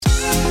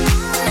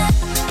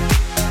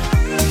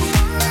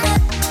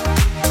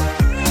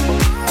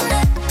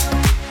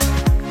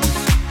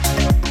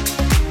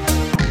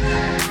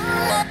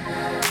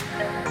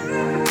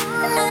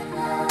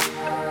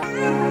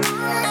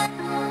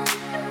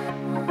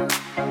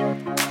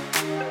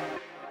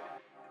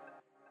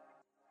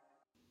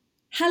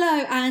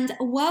Hello and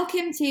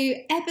welcome to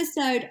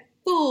episode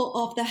 4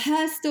 of the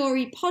Her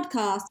Story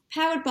podcast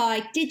powered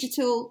by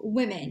Digital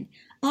Women.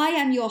 I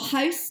am your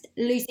host,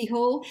 Lucy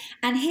Hall,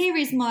 and here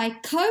is my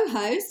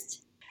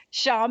co-host,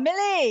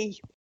 Sharmili.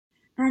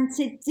 And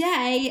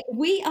today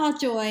we are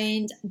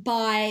joined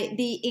by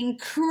the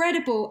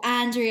incredible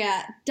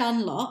Andrea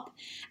Dunlop,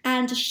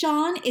 and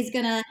Sean is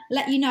going to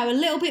let you know a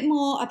little bit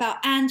more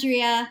about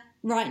Andrea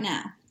right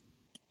now.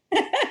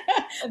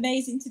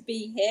 Amazing to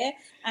be here,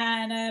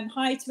 and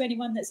hi to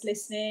anyone that's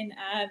listening.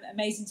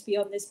 Amazing to be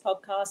on this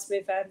podcast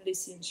with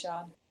Lucy and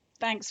Sean.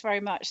 Thanks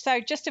very much.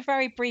 So just a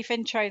very brief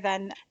intro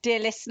then, dear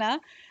listener.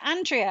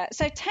 Andrea,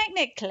 so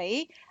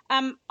technically,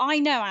 I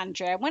know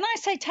Andrea. When I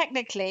say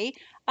technically,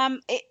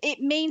 it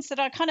means that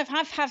I kind of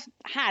have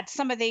had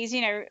some of these,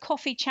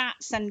 coffee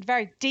chats and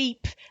very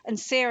deep and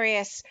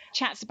serious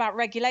chats about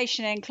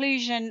regulation and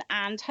inclusion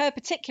and her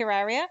particular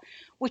area,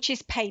 which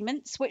is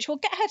payments, which we'll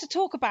get her to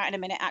talk about in a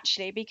minute,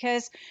 actually,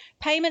 because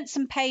payments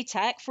and pay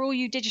tech, for all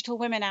you digital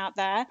women out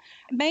there,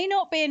 may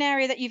not be an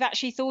area that you've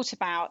actually thought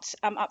about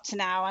up to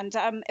now. And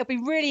it'll be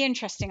really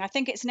interesting. I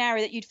think it's an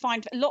area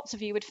that lots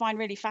of you would find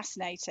really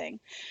fascinating.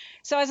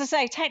 So as I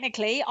say,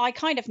 technically, I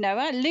kind of know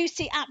her.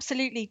 Lucy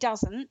absolutely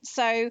doesn't.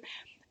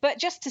 But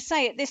just to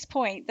say at this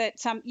point that,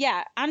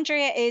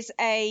 Andrea is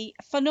a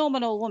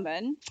phenomenal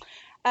woman.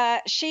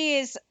 She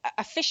is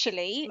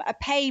officially a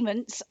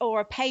payments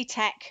or a pay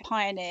tech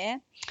pioneer.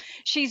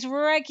 She's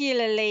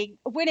regularly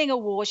winning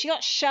awards. She got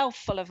a shelf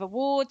full of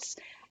awards.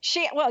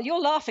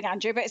 You're laughing,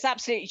 Andrea, but it's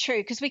absolutely true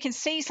because we can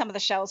see some of the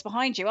shelves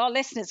behind you. Our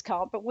listeners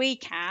can't, but we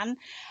can.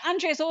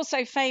 Andrea is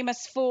also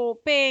famous for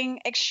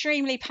being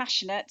extremely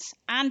passionate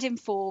and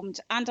informed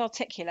and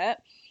articulate,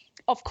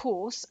 of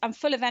course, and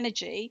full of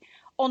energy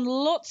on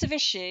lots of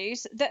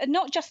issues that are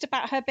not just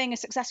about her being a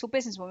successful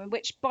businesswoman,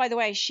 which, by the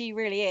way, she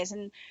really is.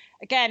 And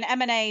again,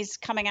 M&A's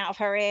coming out of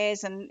her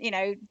ears and,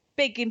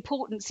 big,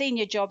 important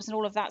senior jobs and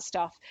all of that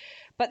stuff.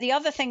 But the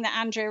other thing that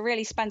Andrea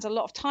really spends a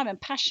lot of time and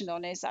passion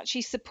on is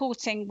actually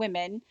supporting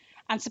women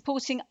and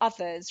supporting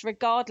others,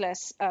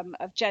 regardless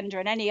of gender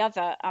and any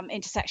other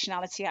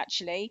intersectionality,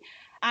 actually.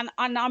 And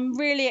I'm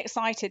really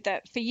excited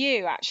that for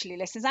you, actually,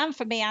 listeners, and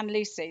for me and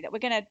Lucy, that we're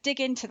going to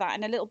dig into that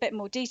in a little bit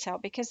more detail,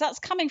 because that's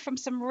coming from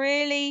some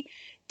really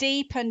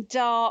deep and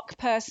dark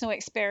personal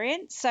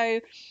experience. So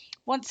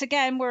once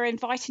again, we're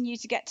inviting you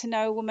to get to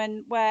know a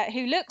woman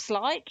who looks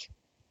like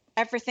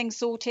everything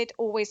sorted,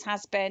 always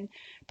has been,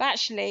 but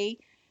actually,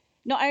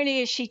 not only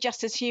is she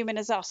just as human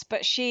as us,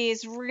 but she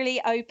is really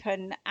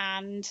open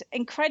and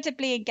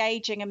incredibly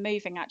engaging and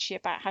moving, actually,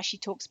 about how she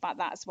talks about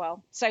that as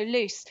well. So,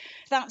 Luce,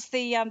 that's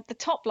the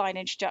top line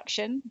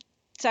introduction.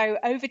 So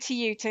over to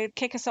you to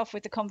kick us off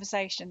with the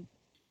conversation.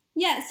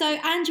 Yeah, so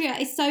Andrea,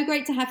 it's so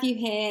great to have you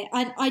here.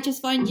 I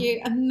just find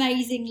you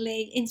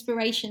amazingly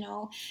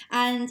inspirational.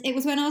 And it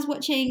was when I was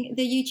watching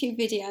the YouTube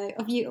video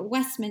of you at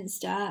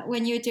Westminster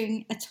when you were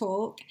doing a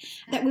talk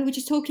that we were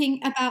just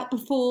talking about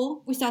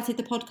before we started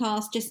the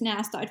podcast, just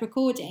now started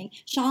recording.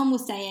 Sean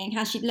was saying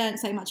how she'd learned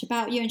so much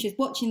about you and she was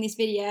watching this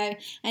video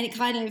and it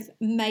kind of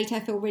made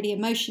her feel really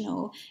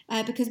emotional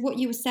because what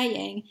you were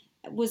saying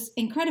was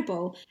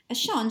incredible.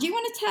 Sean, do you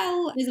want to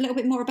tell us a little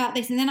bit more about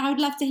this? And then I would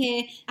love to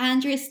hear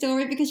Andrea's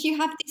story, because you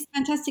have this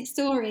fantastic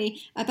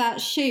story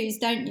about shoes,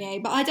 don't you?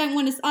 But I don't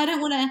want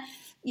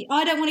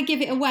to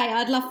give it away.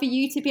 I'd love for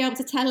you to be able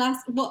to tell us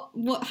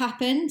what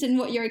happened and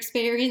what your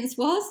experience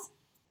was.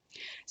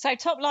 So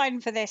top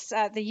line for this,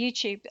 the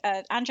YouTube,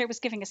 Andrea was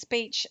giving a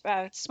speech,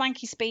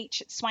 swanky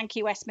speech at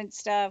Swanky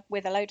Westminster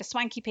with a load of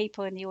swanky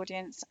people in the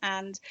audience.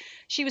 And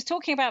she was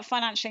talking about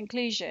financial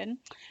inclusion.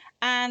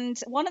 And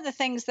one of the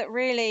things that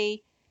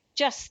really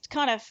just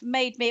kind of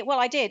made me,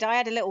 I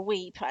had a little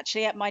weep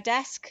actually at my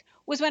desk,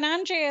 was when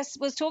Andrea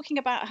was talking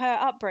about her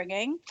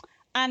upbringing.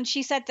 And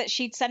she said that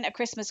she'd sent a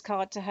Christmas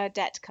card to her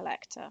debt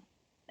collector.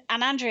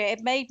 And Andrea,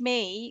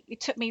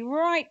 it took me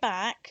right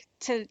back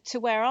to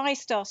where I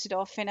started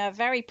off in a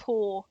very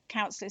poor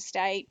council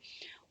estate,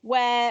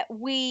 where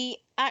we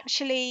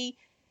actually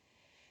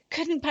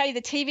couldn't pay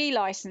the TV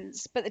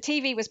license, but the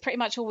TV was pretty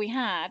much all we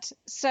had.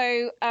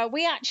 So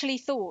we actually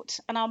thought,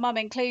 and our mum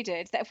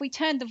included, that if we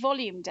turned the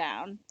volume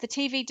down, the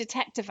TV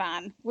detector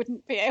van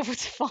wouldn't be able to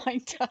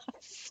find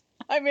us.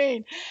 I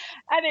mean,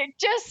 and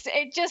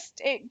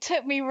it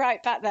took me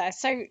right back there.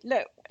 So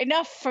look,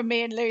 enough from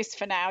me and Luce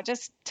for now.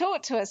 Just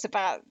talk to us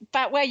about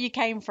where you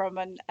came from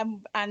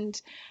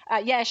and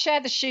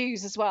share the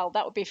shoes as well.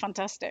 That would be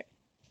fantastic.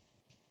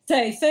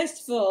 So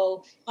first of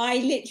all,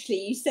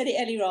 you said it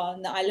earlier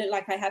on that I look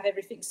like I have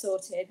everything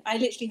sorted. I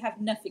literally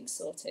have nothing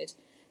sorted.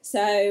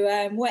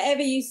 So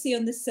whatever you see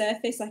on the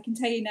surface, I can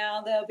tell you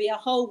now, there'll be a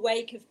whole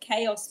wake of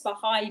chaos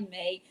behind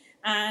me.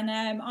 And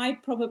I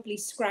probably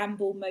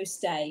scramble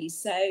most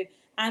days.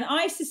 And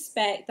I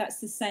suspect that's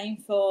the same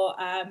for,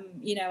 a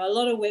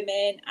lot of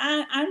women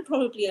and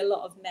probably a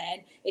lot of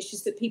men. It's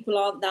just that people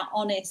aren't that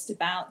honest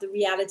about the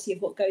reality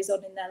of what goes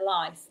on in their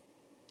life.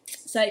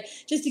 So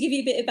just to give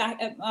you a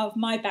bit of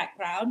my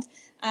background,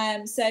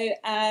 as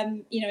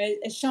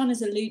Sean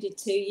has alluded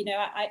to,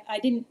 I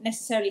didn't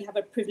necessarily have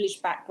a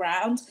privileged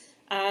background.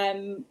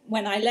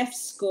 When I left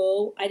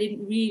school, I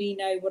didn't really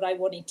know what I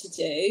wanted to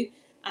do.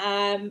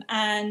 And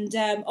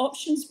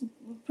options were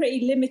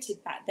pretty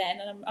limited back then.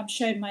 And I'm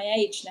showing my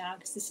age now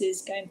because this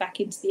is going back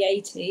into the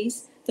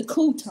 80s, the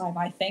cool time,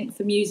 I think,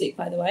 for music,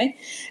 by the way.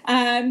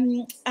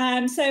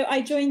 So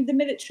I joined the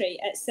military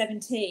at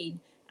 17.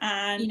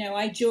 And, you know,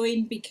 I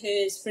joined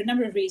because for a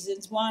number of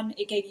reasons. One,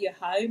 it gave you a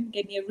home,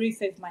 gave me a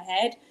roof over my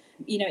head.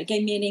 You know, it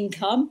gave me an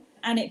income.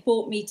 And it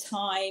bought me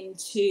time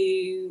to,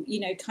 you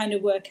know, kind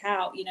of work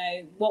out, you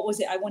know, what was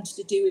it I wanted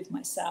to do with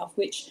myself,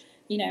 which,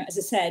 you know, as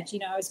I said, you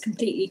know, I was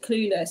completely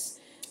clueless.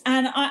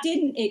 And I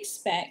didn't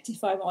expect,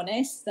 if I'm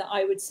honest, that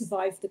I would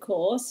survive the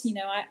course. You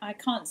know, I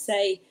can't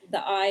say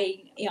that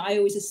I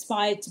always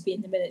aspired to be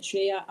in the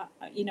military.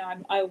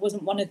 I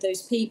wasn't one of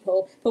those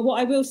people. But what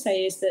I will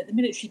say is that the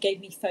military gave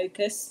me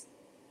focus.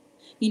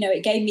 You know,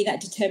 it gave me that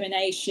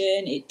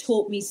determination. It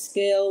taught me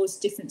skills,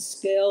 different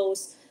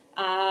skills.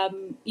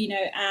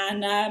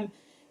 It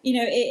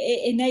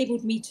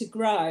enabled me to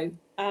grow.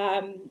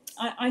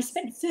 I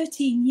spent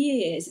 13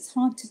 years, it's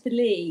hard to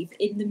believe,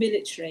 in the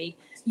military.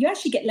 You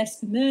actually get less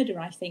for murder,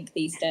 I think,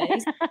 these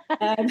days.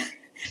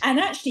 And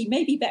actually,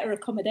 maybe better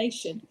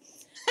accommodation.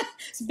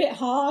 It's a bit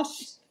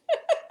harsh.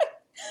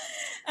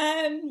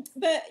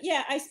 But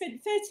yeah, I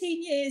spent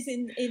 13 years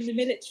in the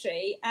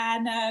military,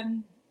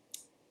 and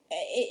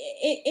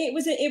it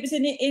was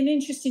an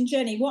interesting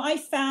journey. What I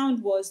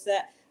found was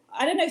that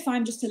I don't know if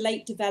I'm just a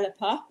late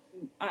developer.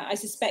 I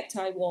suspect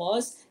I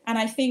was. And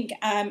I think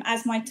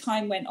as my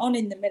time went on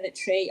in the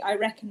military, I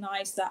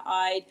recognised that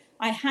I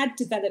had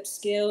developed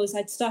skills.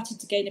 I'd started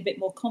to gain a bit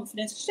more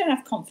confidence. You don't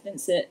have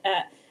confidence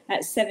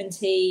at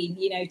 17,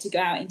 you know, to go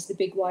out into the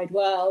big wide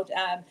world.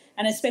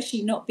 And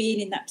especially not being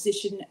in that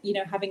position, you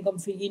know, having gone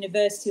through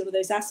university, all of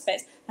those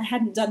aspects. I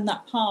hadn't done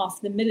that path.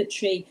 The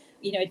military,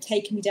 you know, had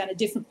taken me down a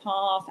different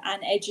path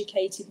and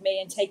educated me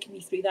and taken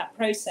me through that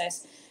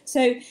process.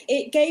 So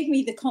it gave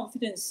me the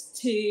confidence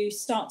to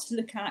start to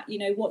look at, you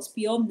know, what's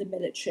beyond the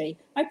military.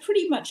 I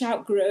pretty much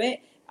outgrew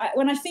it.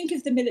 When I think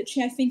of the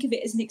military, I think of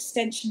it as an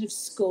extension of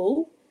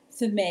school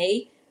for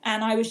me.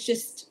 And I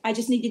just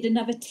needed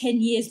another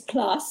 10 years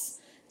plus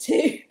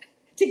to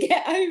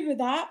get over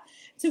that,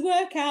 to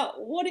work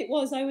out what it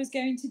was I was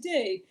going to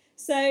do.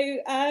 So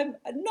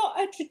not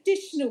a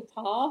traditional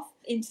path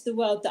into the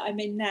world that I'm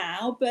in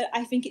now, but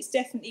I think it's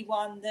definitely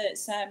one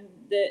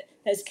that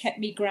has kept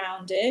me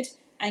grounded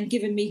and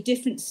given me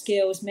different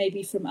skills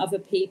maybe from other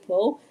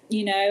people,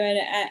 you know,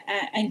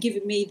 and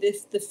given me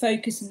the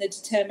focus and the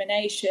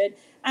determination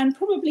and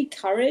probably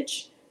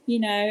courage. You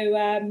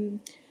know,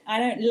 I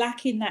don't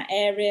lack in that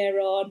area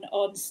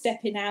on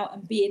stepping out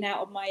and being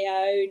out on my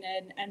own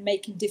and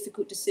making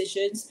difficult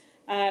decisions.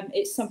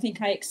 It's something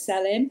I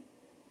excel in.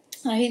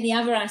 I think the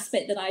other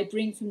aspect that I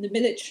bring from the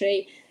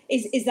military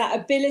is that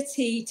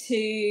ability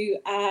to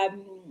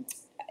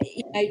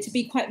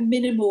be quite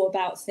minimal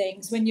about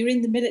things. When you're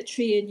in the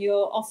military and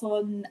you're off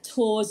on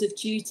tours of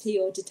duty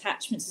or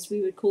detachments, as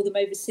we would call them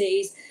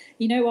overseas,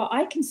 you know what,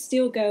 I can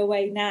still go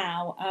away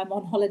now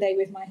on holiday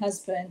with my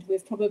husband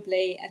with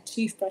probably a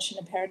toothbrush and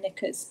a pair of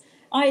knickers.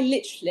 I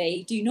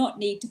literally do not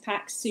need to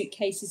pack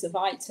suitcases of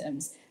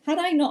items. Had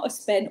I not have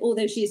spent all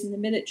those years in the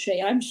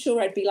military, I'm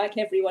sure I'd be like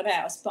everyone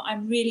else, but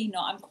I'm really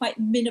not. I'm quite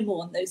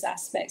minimal on those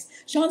aspects.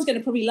 Sean's going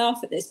to probably laugh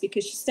at this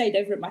because she stayed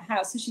over at my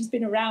house, so she's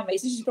been around me,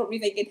 so she's probably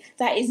thinking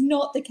that is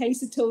not the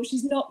case at all.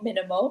 She's not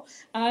minimal,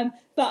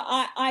 but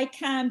I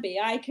can be.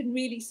 I can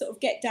really sort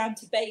of get down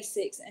to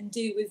basics and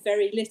do with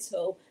very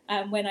little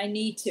when I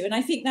need to. And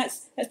I think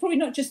that's probably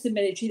not just the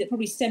military, that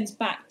probably stems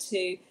back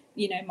to,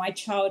 you know, my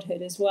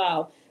childhood as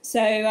well. So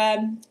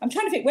I'm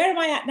trying to think, where am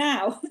I at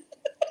now?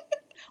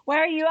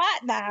 Where are you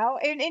at now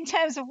in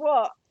terms of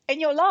what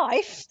in your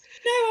life?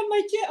 No,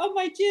 on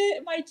my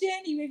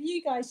journey with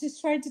you guys,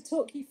 just trying to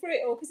talk you through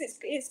it all, because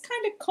it's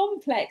kind of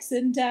complex,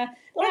 and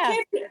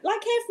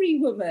like every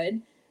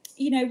woman,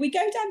 you know, we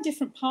go down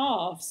different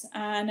paths,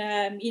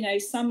 and you know,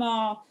 some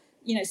are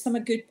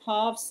good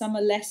paths, some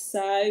are less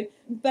so.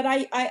 But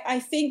I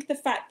think the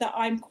fact that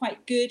I'm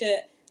quite good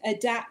at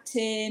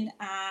adapting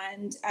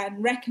and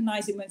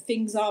recognizing when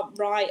things aren't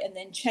right and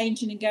then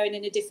changing and going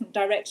in a different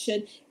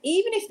direction,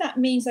 even if that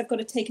means I've got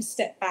to take a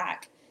step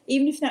back,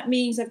 even if that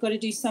means I've got to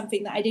do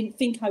something that I didn't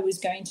think I was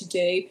going to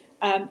do,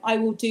 I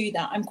will do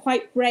that. I'm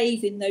quite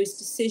brave in those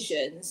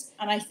decisions,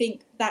 and I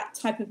think that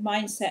type of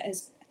mindset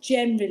has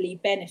generally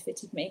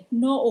benefited me.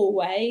 Not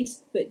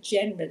always, but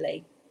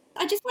generally.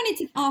 I just wanted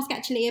to ask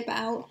actually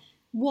about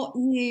what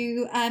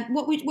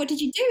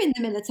did you do in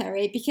the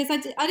military, because I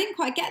didn't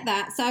quite get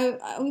that, so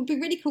it would be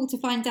really cool to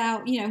find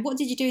out, you know, what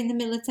did you do in the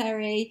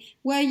military?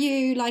 Were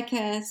you like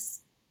a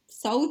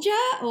soldier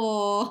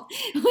or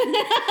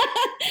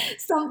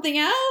something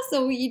else,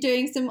 or were you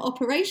doing some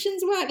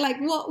operations work? Like,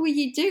 what were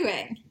you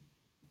doing?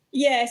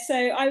 Yeah, so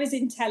I was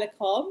in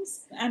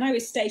telecoms, and I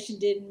was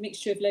stationed in a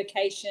mixture of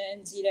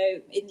locations, you know,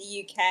 in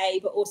the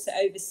UK, but also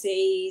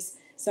overseas.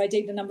 So I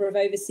did a number of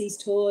overseas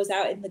tours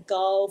out in the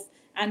Gulf,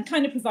 and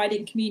kind of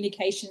providing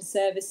communication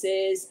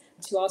services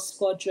to our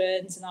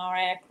squadrons and our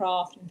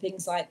aircraft and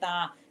things like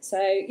that.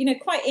 So, you know,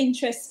 quite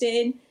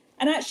interesting.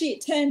 And actually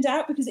it turned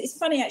out, because it's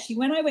funny actually,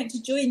 when I went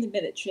to join the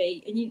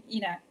military,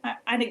 and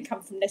I didn't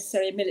come from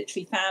necessarily a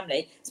military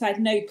family, so I had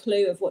no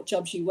clue of what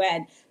jobs you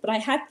went, but I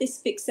had this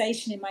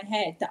fixation in my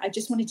head that I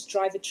just wanted to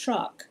drive a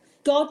truck.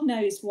 God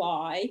knows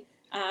why.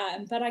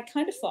 But I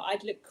kind of thought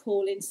I'd look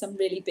cool in some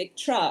really big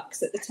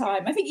trucks at the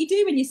time. I think you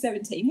do when you're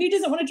 17. Who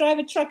doesn't want to drive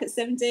a truck at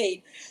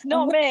 17?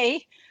 Not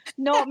me.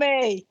 Not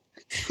me.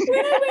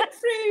 When I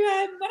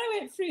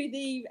went through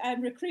the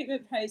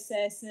recruitment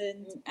process,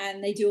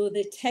 and they do all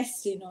the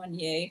testing on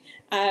you,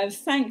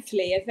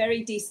 thankfully a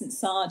very decent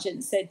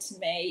sergeant said to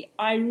me,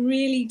 I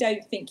really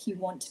don't think you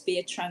want to be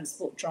a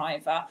transport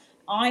driver.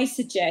 I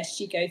suggest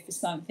you go for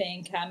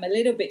something a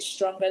little bit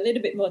stronger, a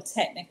little bit more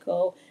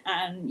technical,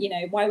 and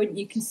why wouldn't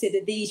you consider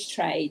these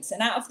trades?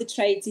 And out of the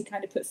trades he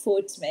kind of put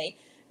forward to me,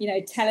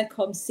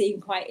 telecom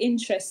seemed quite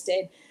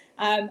interesting.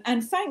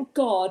 And thank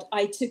God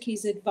I took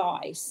his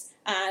advice.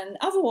 And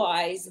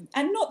otherwise,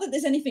 and not that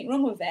there's anything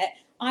wrong with it,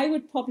 I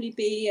would probably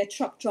be a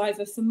truck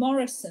driver for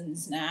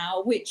Morrison's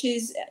now, which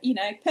is,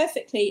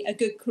 perfectly a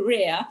good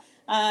career.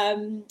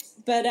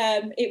 But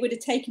it would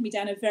have taken me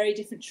down a very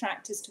different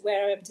track as to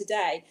where I am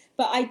today.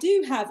 But I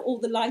do have all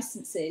the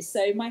licenses.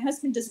 So my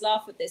husband does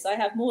laugh at this. I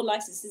have more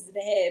licenses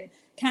than him,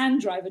 can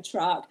drive a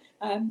truck,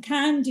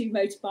 can do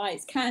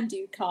motorbikes, can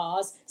do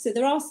cars. So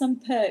there are some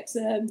perks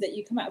that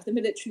you come out of the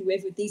military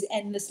with these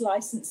endless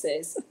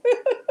licenses.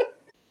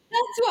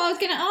 That's what I was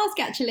going to ask,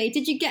 actually.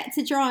 Did you get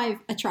to drive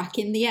a truck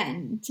in the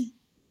end?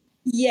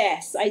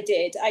 Yes, I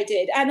did.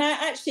 And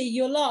actually,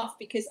 you'll laugh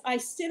because I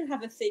still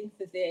have a thing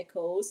for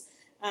vehicles.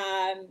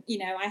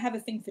 I have a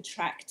thing for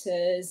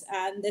tractors,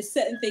 and there's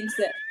certain things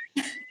that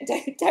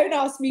don't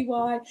ask me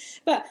why.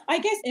 But I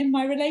guess in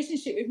my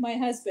relationship with my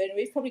husband,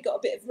 we've probably got a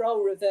bit of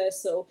role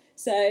reversal.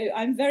 So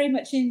I'm very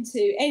much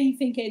into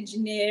anything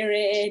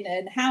engineering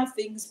and how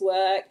things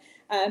work,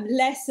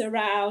 less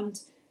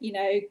around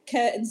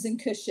curtains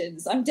and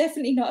cushions. I'm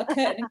definitely not a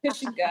curtain and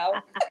cushion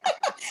girl.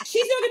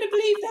 She's not going to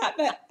believe that,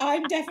 but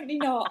I'm definitely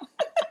not.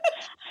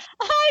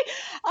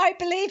 I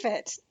believe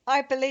it.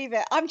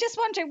 I'm just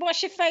wondering,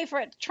 what's your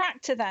favourite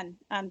tractor then,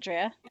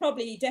 Andrea?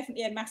 Probably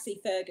definitely a Massey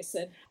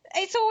Ferguson.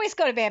 It's always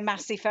got to be a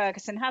Massey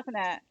Ferguson, hasn't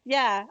it?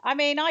 Yeah. I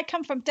mean, I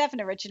come from Devon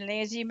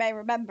originally, as you may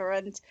remember,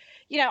 and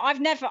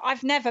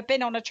I've never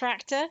been on a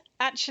tractor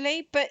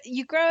actually, but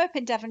you grow up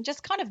in Devon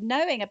just kind of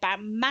knowing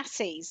about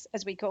Masseys,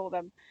 as we call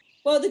them.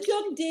 Well, the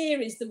John Deere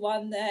is the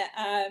one that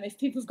if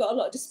people have got a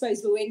lot of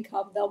disposable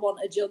income, they'll want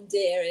a John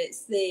Deere.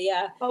 It's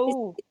the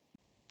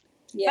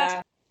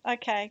yeah.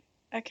 Okay.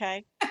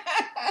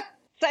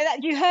 So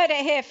that you heard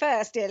it here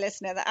first, dear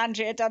listener, that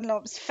Andrea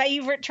Dunlop's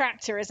favourite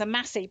tractor is a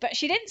Massey, but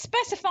she didn't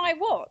specify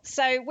what.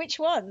 So which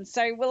one?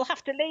 So we'll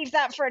have to leave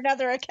that for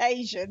another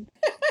occasion.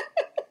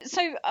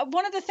 So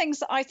one of the things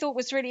that I thought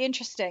was really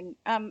interesting,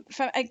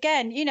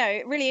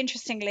 really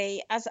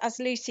interestingly, as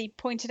Lucy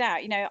pointed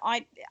out,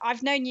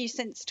 I've known you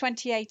since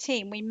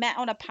 2018. We met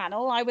on a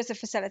panel. I was a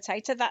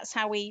facilitator. That's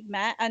how we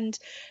met. And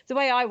the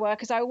way I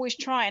work is I always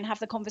try and have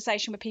the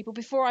conversation with people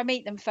before I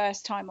meet them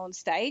first time on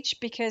stage,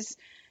 because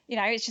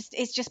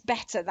it's just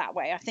better that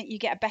way. I think you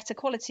get a better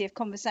quality of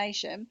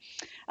conversation.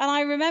 And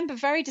I remember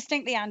very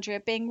distinctly, Andrea,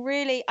 being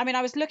really,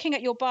 I was looking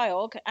at your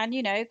biog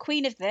and,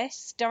 queen of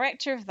this,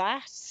 director of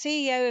that,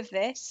 CEO of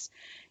this,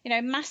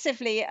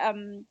 massively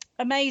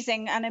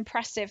amazing and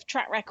impressive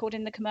track record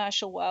in the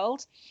commercial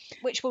world,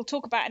 which we'll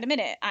talk about in a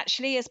minute,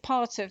 actually, as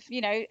part of,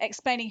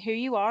 explaining who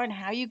you are and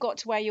how you got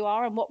to where you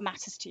are and what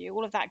matters to you,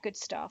 all of that good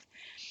stuff.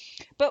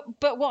 But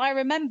what I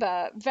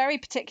remember very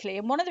particularly,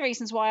 and one of the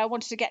reasons why I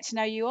wanted to get to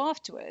know you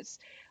afterwards,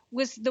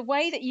 was the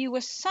way that you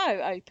were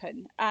so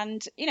open.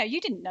 And you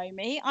didn't know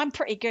me. I'm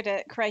pretty good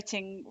at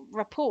creating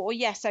rapport.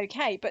 Yes,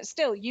 okay, but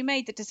still, you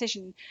made the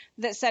decision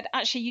that said,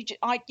 actually,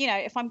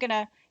 if I'm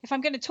gonna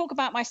talk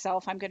about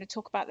myself, I'm going to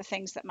talk about the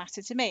things that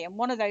matter to me. And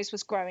one of those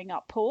was growing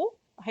up poor.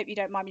 I hope you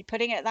don't mind me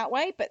putting it that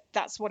way, but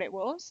that's what it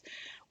was.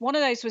 One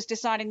of those was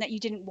deciding that you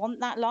didn't want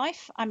that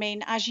life.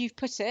 As you've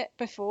put it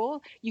before,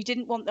 you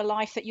didn't want the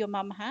life that your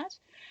mum had.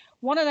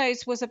 One of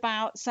those was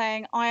about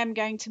saying, I am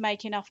going to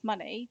make enough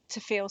money to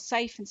feel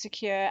safe and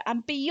secure.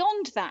 And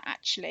beyond that,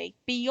 actually,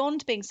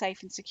 beyond being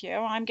safe and secure,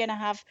 I'm going to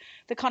have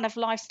the kind of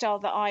lifestyle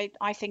that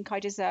I think I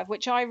deserve,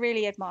 which I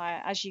really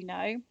admire, as you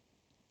know.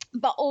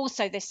 But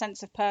also this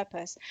sense of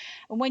purpose.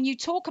 And when you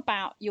talk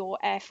about your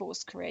Air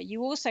Force career,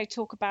 you also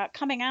talk about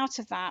coming out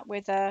of that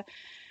with a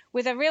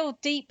real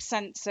deep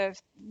sense of,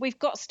 we've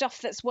got stuff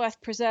that's worth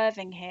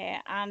preserving here.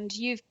 And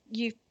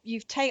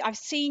I've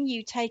seen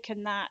you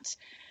taken that.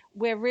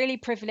 We're really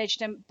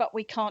privileged, but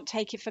we can't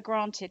take it for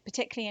granted,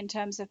 particularly in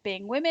terms of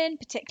being women,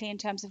 particularly in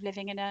terms of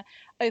living in an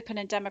open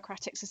and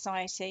democratic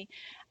society.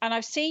 And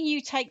I've seen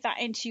you take that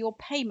into your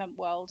payment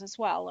world as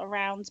well,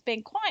 around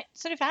being quite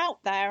sort of out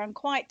there and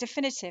quite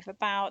definitive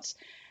about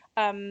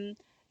the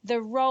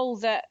role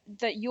that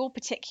your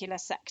particular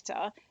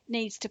sector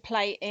needs to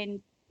play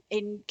in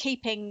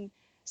keeping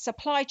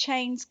supply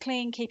chains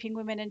clean, keeping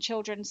women and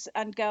children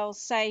and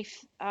girls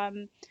safe,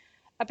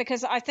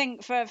 because I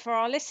think for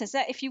our listeners,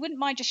 that if you wouldn't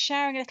mind just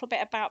sharing a little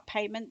bit about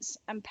payments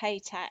and pay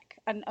tech,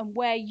 and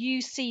where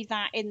you see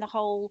that in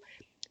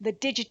the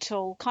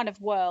digital kind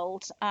of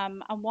world,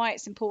 and why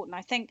it's important.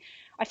 I think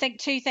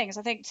two things.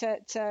 I think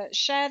to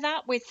share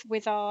that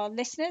with our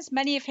listeners,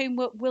 many of whom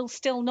will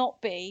still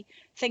not be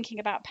thinking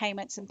about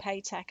payments and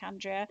pay tech,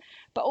 Andrea,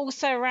 but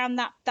also around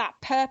that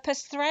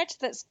purpose thread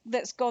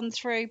that's gone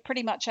through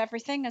pretty much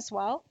everything as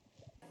well.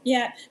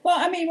 Yeah, well,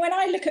 I mean, when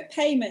I look at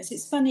payments,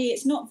 it's funny,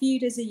 it's not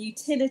viewed as a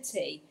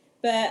utility,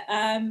 but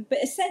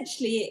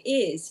essentially it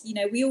is. You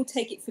know, we all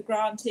take it for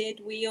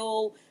granted. We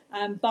all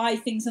buy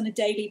things on a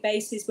daily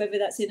basis, whether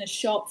that's in a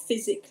shop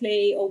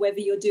physically or whether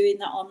you're doing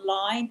that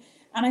online.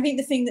 And I think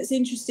the thing that's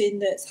interesting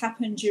that's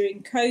happened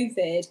during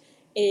COVID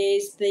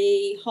is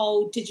the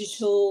whole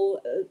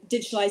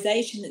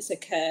digitalization that's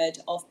occurred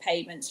of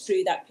payments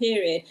through that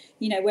period.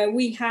 You know, where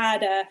we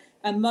had a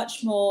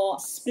much more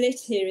split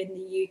here in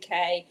the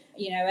UK,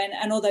 you know,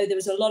 and although there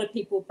was a lot of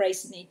people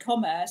embracing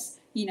e-commerce,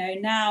 you know,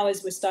 now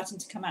as we're starting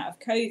to come out of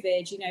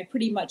COVID, you know,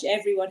 pretty much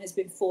everyone has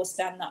been forced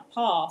down that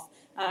path,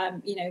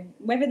 you know,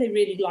 whether they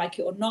really like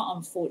it or not,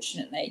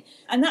 unfortunately.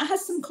 And that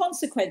has some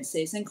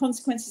consequences, and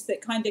consequences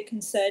that kind of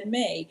concern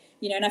me,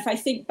 you know. And if I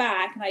think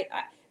back,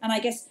 and I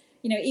guess,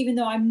 you know, even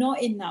though I'm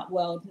not in that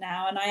world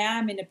now, and I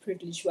am in a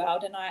privileged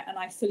world, and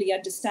I fully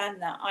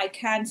understand that, I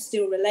can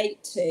still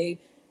relate to,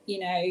 you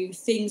know,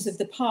 things of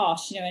the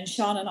past, you know, and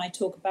Sean and I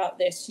talk about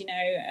this, you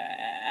know,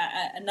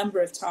 a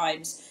number of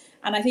times.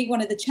 And I think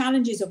one of the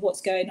challenges of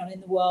what's going on in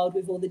the world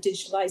with all the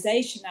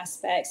digitalization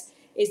aspects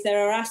is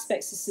there are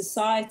aspects of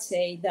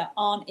society that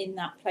aren't in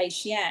that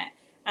place yet.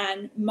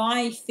 And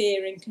my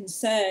fear and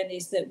concern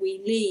is that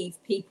we leave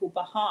people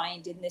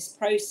behind in this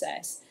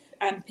process,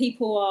 and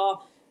people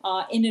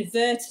are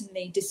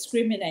inadvertently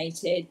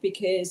discriminated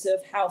because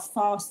of how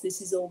fast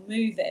this is all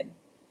moving.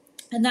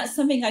 And that's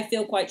something I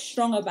feel quite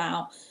strong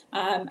about.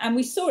 And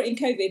we saw it in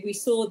COVID. We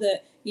saw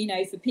that, you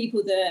know, for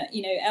people that,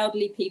 you know,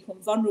 elderly people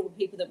and vulnerable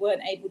people that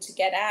weren't able to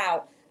get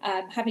out,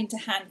 having to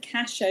hand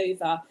cash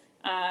over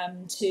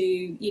to,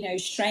 you know,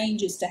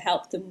 strangers to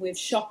help them with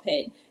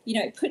shopping, you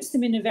know, it puts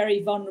them in a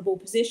very vulnerable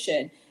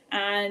position.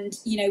 And,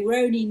 you know,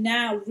 we're only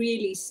now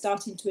really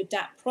starting to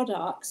adapt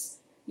products,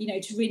 you know,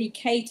 to really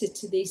cater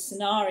to these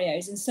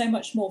scenarios. And so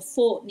much more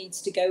thought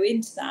needs to go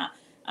into that.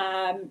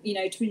 You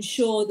know, to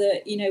ensure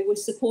that, you know, we're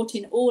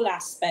supporting all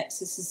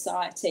aspects of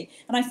society.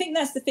 And I think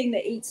that's the thing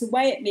that eats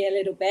away at me a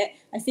little bit.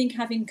 I think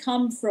having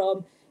come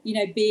from, you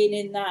know, being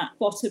in that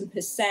bottom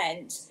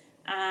percent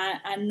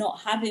and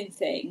not having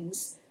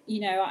things,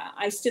 you know,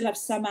 I still have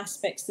some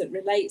aspects that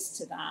relates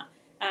to that.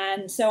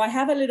 And so I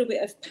have a little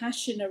bit of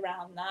passion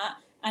around that.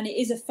 And it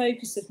is a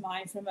focus of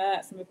mine from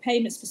a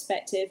payments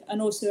perspective,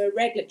 and also a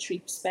regulatory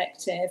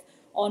perspective,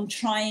 on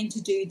trying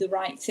to do the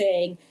right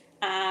thing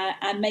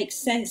and make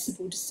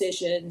sensible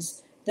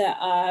decisions that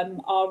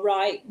are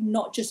right,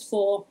 not just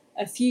for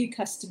a few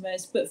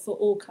customers, but for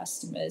all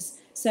customers.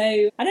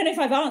 So I don't know if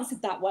I've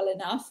answered that well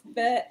enough,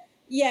 but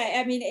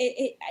yeah, I mean,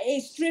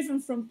 it's driven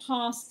from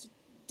past,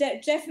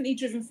 definitely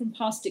driven from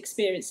past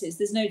experiences.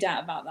 There's no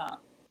doubt about that.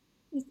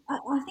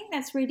 I think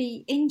that's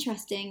really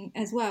interesting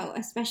as well,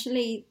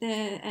 especially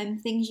the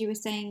things you were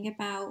saying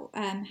about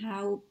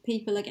how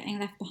people are getting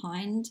left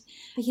behind.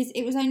 Because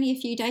it was only a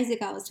few days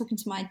ago I was talking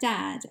to my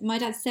dad. My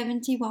dad's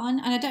 71,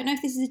 and I don't know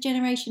if this is a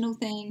generational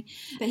thing,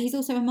 but he's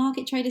also a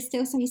market trader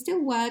still. So he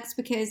still works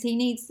because he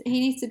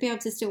needs to be able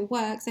to still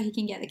work so he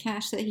can get the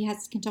cash so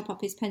that can top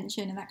up his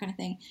pension and that kind of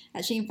thing.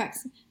 Actually, in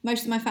fact,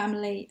 most of my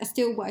family are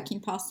still working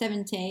past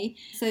 70,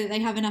 so they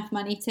have enough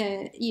money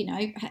to, you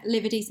know,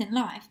 live a decent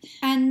life.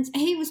 And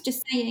he was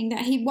just saying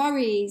that he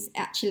worries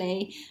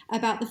actually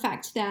about the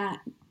fact that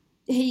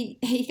he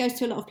goes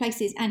to a lot of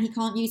places and he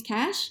can't use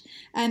cash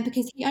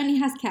because he only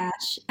has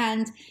cash,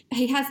 and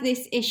he has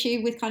this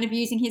issue with kind of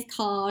using his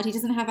card. He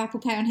doesn't have Apple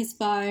Pay on his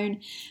phone,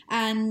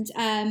 and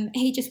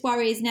he just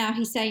worries now.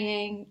 He's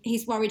saying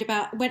he's worried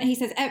about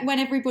when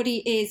everybody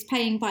is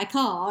paying by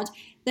card,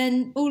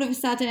 then all of a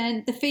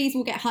sudden the fees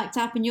will get hiked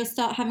up and you'll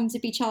start having to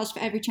be charged for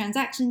every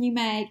transaction you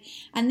make.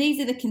 And these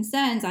are the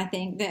concerns, I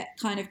think, that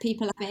kind of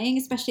people are having,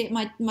 especially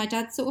at my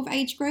dad's sort of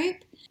age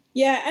group.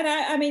 Yeah, and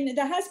I mean,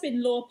 there has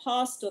been law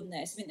passed on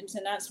this. I think there was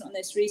an announcement on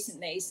this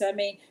recently. So, I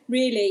mean,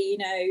 really, you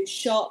know,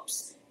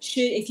 shops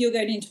should, if you're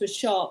going into a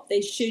shop,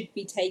 they should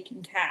be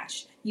taking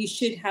cash. You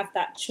should have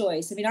that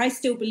choice. I mean, I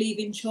still believe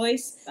in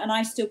choice, and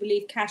I still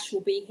believe cash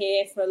will be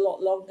here for a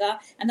lot longer.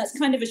 And that's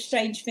kind of a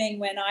strange thing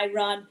when I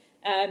run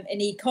an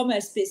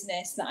e-commerce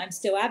business, that I'm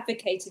still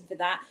advocating for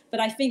that. But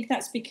I think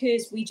that's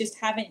because we just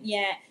haven't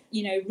yet,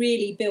 you know,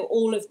 really built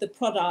all of the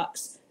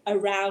products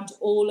around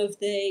all of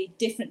the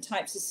different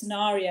types of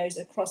scenarios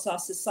across our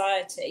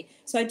society.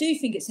 So I do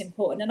think it's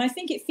important, and I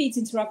think it feeds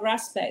into other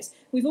aspects.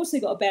 We've also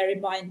got to bear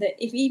in mind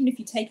that even if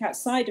you take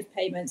outside of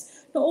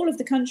payments, not all of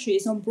the country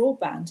is on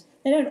broadband.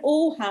 They don't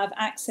all have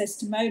access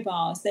to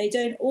mobiles. They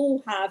don't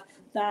all have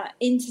that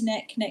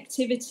internet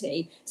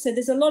connectivity. So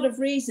there's a lot of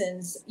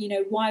reasons, you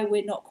know, why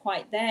we're not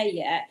quite there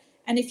yet.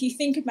 And if you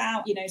think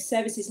about,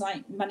 services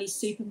like Money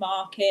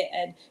Supermarket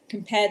and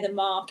Compare the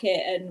Market,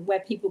 and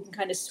where people can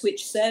kind of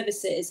switch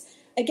services,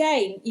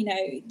 again,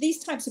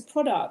 these types of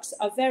products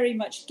are very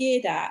much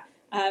geared at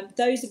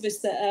those of us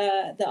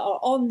that are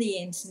on the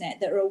internet,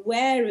 that are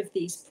aware of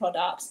these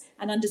products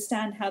and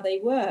understand how they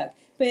work.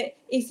 But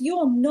if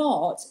you're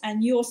not,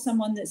 and you're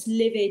someone that's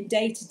living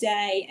day to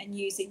day and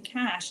using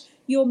cash,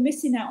 you're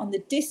missing out on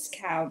the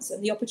discounts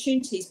and the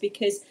opportunities,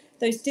 because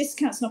those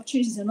discounts and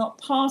opportunities are not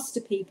passed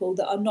to people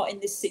that are not in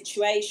this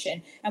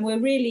situation. And we're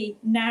really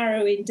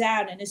narrowing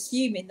down and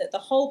assuming that the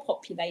whole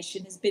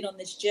population has been on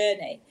this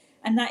journey.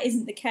 And that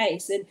isn't the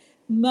case. And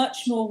much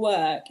more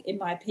work, in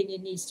my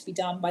opinion, needs to be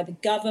done by the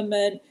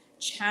government,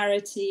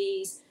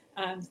 charities,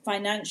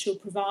 financial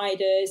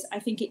providers. I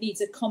think it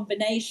needs a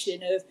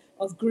combination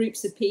of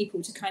groups of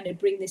people to kind of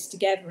bring this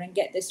together and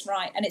get this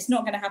right. And it's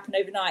not going to happen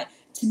overnight.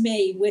 To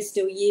me, we're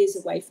still years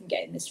away from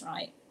getting this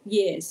right.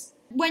 Years.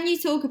 When you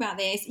talk about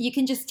this, you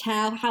can just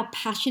tell how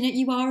passionate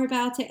you are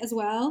about it as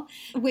well,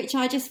 which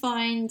I just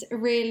find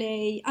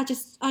really, I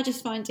just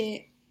find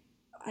it,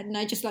 I don't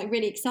know, just like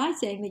really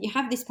exciting that you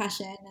have this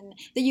passion and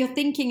that you're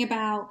thinking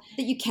about,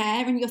 that you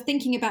care, and you're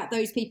thinking about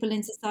those people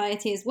in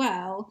society as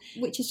well,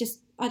 which is just,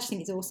 I just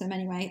think it's awesome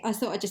anyway. I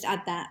thought I'd just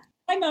add that.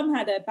 My mum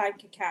had a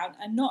bank account,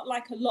 and not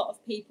like a lot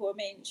of people. I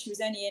mean, she was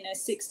only in her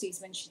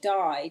 60s when she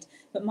died,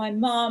 but my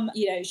mum,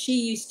 she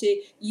used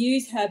to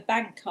use her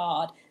bank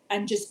card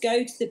and just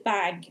go to the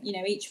bank,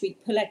 each week,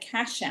 pull her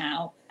cash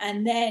out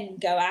and then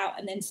go out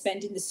and then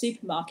spend in the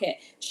supermarket.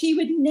 She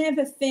would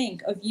never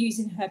think of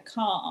using her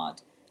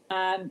card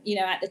at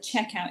the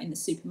checkout in the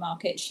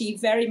supermarket. She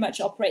very much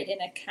operated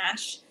in a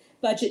cash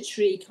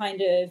budgetary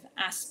kind of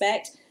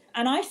aspect.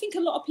 And I think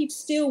a lot of people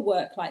still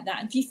work like that.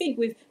 And if you think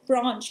with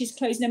branches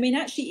closing, I mean,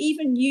 actually,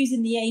 even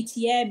using the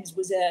ATMs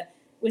was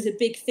a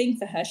big thing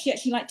for her. She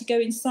actually liked to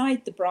go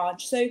inside the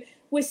branch. So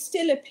we're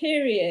still a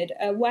period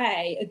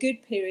away, a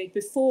good period,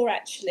 before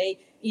actually,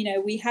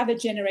 we have a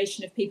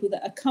generation of people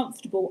that are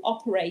comfortable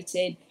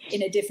operating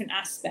in a different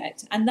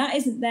aspect. And that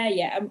isn't there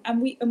yet.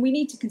 And we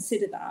need to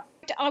consider that.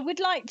 I would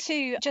like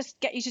to just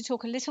get you to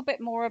talk a little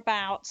bit more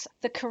about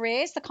the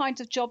careers, the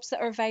kinds of jobs that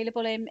are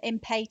available in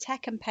pay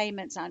tech and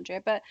payments,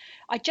 Andrea. But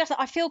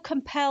I feel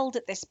compelled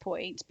at this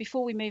point,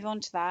 before we move on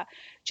to that,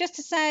 just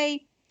to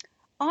say,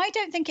 I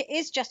don't think it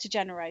is just a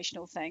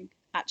generational thing,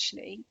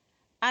 actually.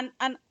 And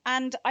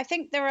I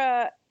think there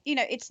are,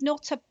 it's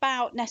not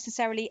about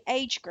necessarily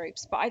age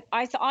groups, but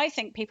I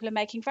think people are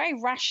making very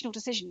rational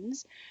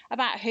decisions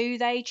about who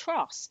they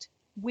trust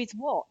with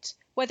what,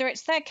 whether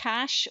it's their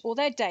cash or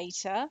their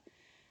data.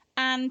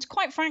 And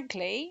quite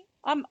frankly,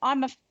 I'm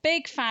a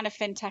big fan of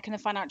fintech and the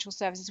financial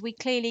services. We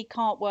clearly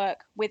can't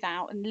work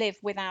without and live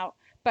without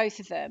both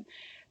of them.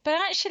 But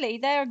actually,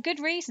 there are good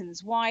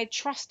reasons why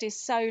trust is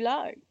so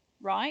low,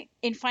 right,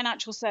 in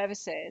financial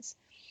services.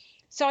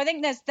 So I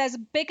think there's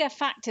bigger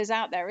factors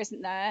out there,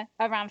 isn't there,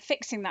 around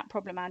fixing that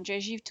problem, Andrea,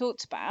 as you've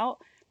talked about,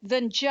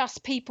 than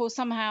just people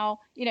somehow,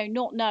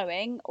 not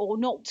knowing or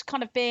not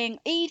kind of being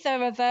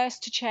either averse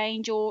to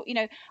change or,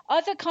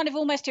 other kind of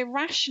almost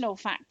irrational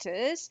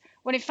factors,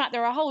 when in fact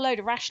there are a whole load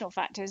of rational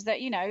factors that,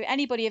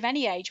 anybody of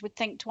any age would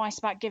think twice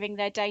about giving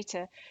their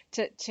data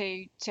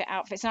to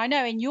outfits. And I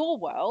know in your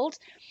world,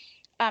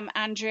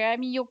 Andrea, I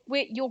mean,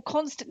 you're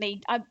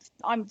constantly,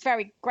 I'm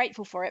very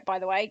grateful for it, by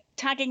the way,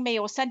 tagging me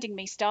or sending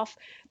me stuff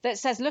that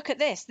says, look at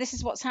this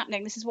is what's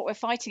happening, this is what we're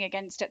fighting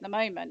against at the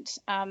moment.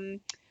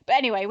 But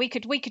anyway, we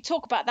could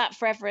talk about that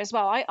forever as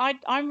well.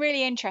 I'm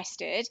really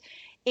interested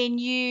in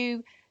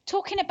you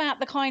talking about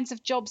the kinds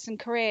of jobs and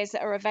careers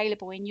that are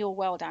available in your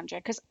world,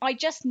 Andrea, because I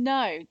just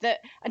know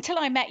that until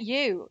I met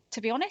you, to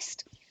be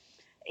honest,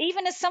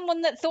 even as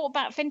someone that thought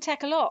about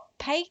fintech a lot,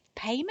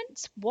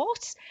 payments,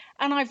 what?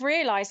 And I've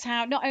realised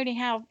not only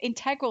how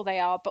integral they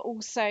are, but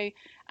also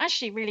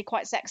actually really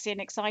quite sexy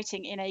and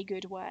exciting in a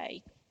good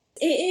way.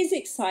 It is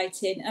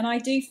exciting, and I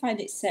do find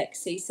it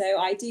sexy. So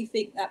I do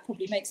think that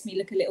probably makes me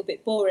look a little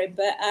bit boring.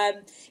 But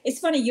it's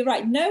funny, you're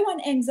right. No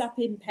one ends up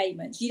in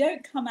payments. You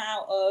don't come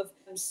out of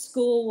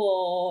school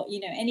or,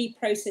 any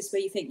process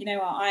where you think,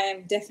 I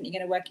am definitely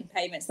going to work in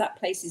payments. That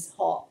place is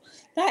hot.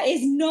 That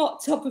is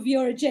not top of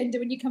your agenda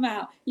when you come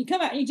out. You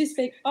come out and you just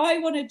think, I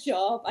want a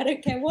job. I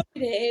don't care what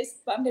it is,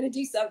 but I'm going to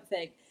do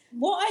something.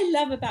 What I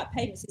love about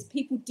payments is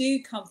people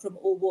do come from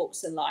all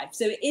walks of life.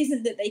 So it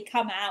isn't that they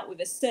come out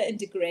with a certain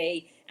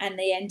degree and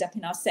they end up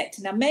in our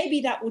sector. Now, maybe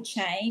that will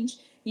change,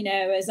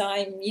 as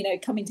I'm,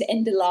 coming to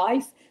end of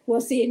life. We'll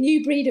see a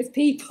new breed of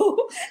people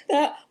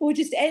that will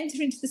just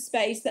enter into the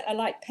space that are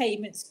like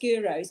payments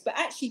gurus. But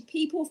actually,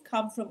 people have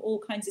come from all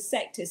kinds of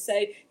sectors. So,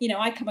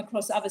 I come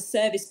across other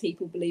service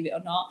people, believe it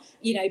or not,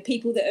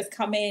 people that have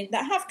come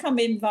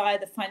in via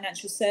the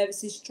financial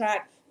services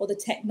track or the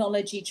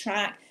technology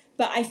track.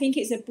 But I think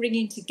it's a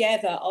bringing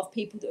together of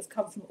people that have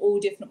come from all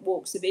different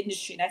walks of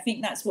industry. And I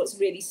think that's what's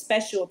really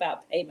special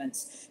about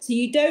payments. So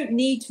you don't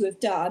need to have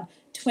done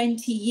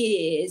 20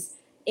 years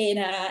in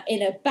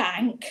a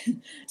bank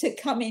to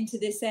come into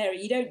this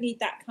area. You don't need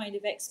that kind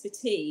of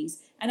expertise.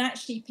 And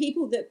actually,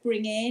 people that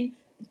bring in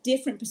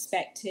different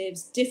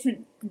perspectives,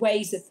 different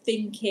ways of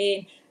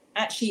thinking,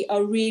 actually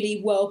are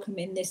really welcome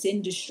in this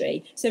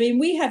industry. So, I mean,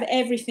 we have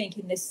everything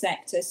in this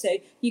sector. So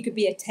you could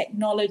be a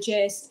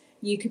technologist,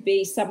 you could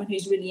be someone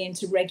who's really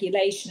into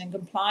regulation and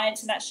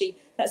compliance. And actually,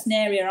 that's an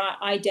area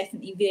I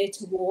definitely veer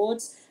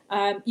towards.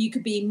 You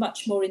could be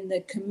much more in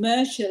the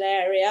commercial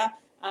area,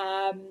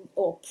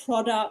 or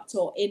product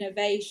or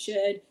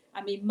innovation.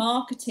 I mean,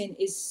 marketing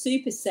is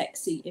super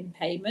sexy in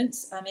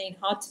payments. I mean,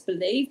 hard to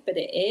believe, but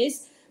it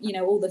is. You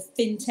know, all the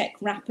fintech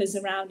wrappers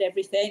around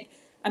everything.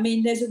 I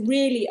mean, there's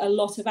really a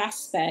lot of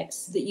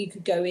aspects that you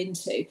could go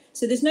into.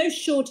 So there's no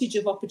shortage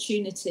of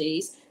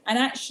opportunities. And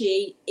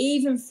actually,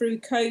 even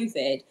through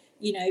COVID,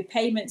 you know,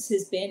 payments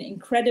has been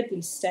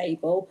incredibly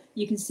stable.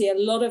 You can see a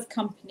lot of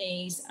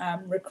companies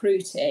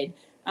recruiting.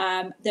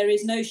 There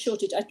is no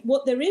shortage.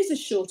 What there is a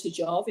shortage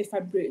of, if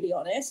I'm brutally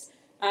honest,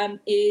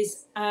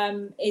 is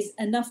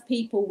enough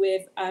people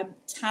with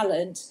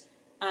talent,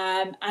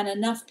 and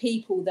enough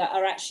people that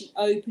are actually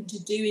open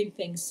to doing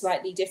things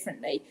slightly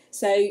differently.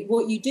 So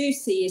what you do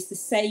see is the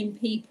same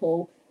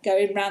people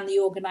going around the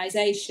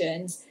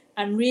organisations,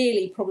 and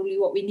really probably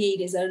what we need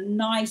is a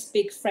nice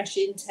big fresh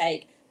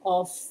intake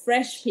of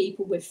fresh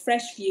people with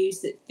fresh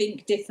views that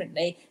think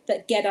differently,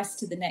 that get us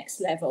to the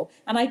next level.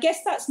 And I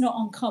guess that's not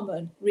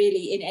uncommon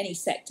really in any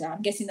sector.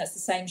 I'm guessing that's the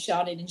same,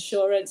 Sean, in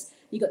insurance.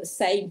 You've got the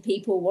same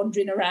people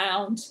wandering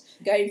around,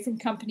 going from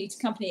company to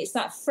company. It's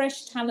that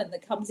fresh talent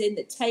that comes in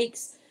that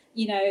takes,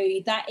 you know,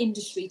 that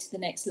industry to the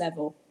next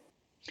level.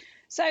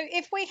 So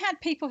if we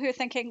had people who are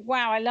thinking,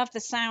 wow, I love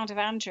the sound of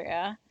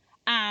Andrea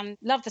and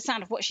love the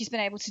sound of what she's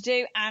been able to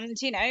do,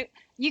 and, you know,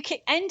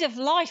 end of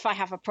life, I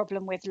have a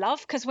problem with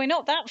love because we're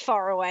not that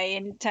far away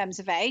in terms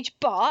of age,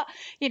 but,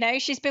 you know,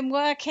 she's been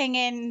working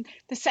in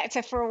the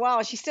sector for a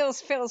while. She still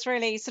feels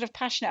really sort of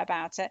passionate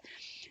about it.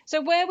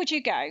 So where would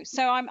you go?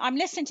 So I'm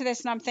listening to this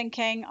and I'm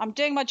thinking, I'm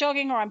doing my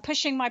jogging, or I'm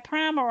pushing my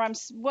pram, or I'm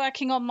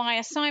working on my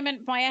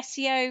assignment, my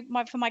SEO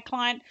for my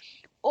client,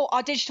 or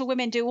our digital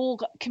women do all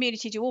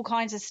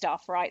kinds of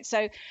stuff, right?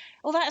 So,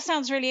 well, that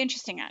sounds really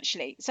interesting,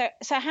 actually. So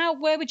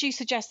where would you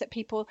suggest that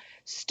people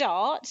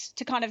start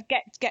to kind of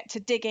get to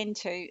dig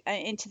into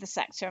the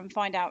sector and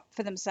find out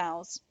for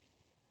themselves?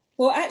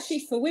 Well, actually,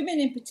 for women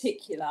in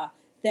particular,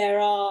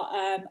 there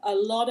are a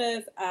lot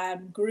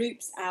of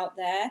groups out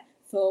there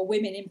for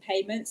women in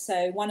payments.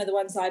 So one of the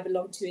ones I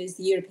belong to is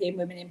the European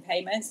Women in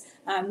Payments.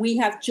 We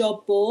have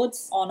job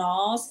boards on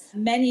ours.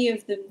 Many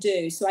of them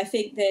do. So I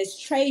think there's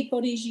trade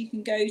bodies you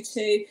can go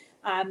to.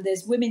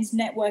 There's women's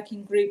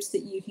networking groups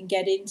that you can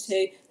get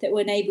into that will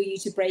enable you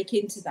to break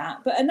into that.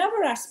 But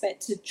another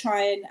aspect to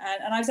try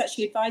and I was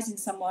actually advising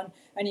someone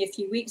only a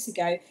few weeks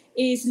ago,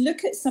 is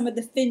look at some of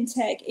the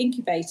fintech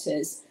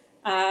incubators.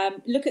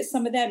 Look at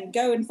some of them,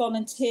 go and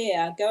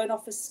volunteer, go and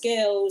offer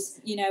skills,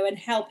 you know, and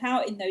help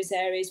out in those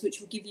areas, which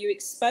will give you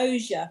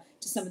exposure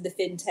to some of the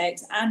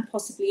fintechs and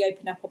possibly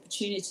open up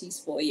opportunities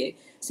for you.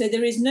 So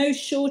there is no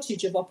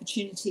shortage of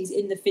opportunities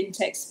in the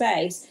fintech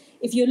space.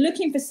 If you're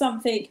looking for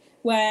something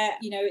where,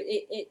 you know,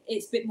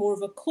 it's a bit more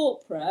of a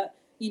corporate,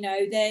 you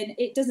know, then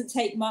it doesn't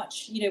take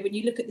much. You know, when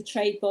you look at the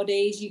trade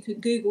bodies, you can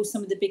Google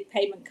some of the big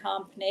payment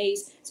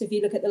companies. So if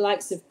you look at the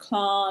likes of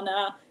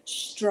Klarna,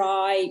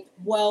 Stripe,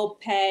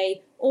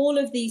 WorldPay, all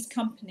of these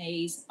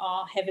companies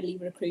are heavily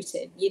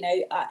recruited. You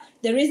know,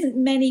 there isn't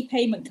many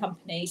payment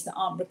companies that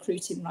aren't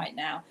recruiting right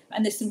now.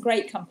 And there's some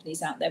great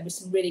companies out there with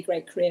some really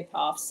great career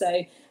paths.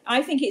 So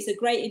I think it's a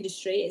great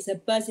industry. It's a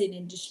buzzing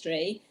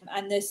industry.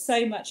 And there's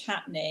so much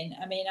happening.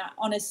 I mean,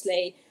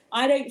 honestly,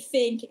 I don't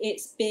think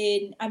it's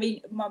been, I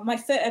mean,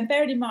 and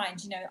bearing in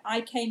mind, you know,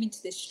 I came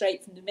into this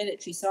straight from the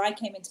military. So I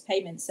came into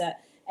payments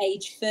at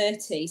age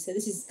 30. So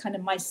this is kind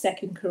of my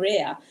second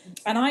career.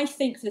 And I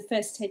think for the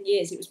first 10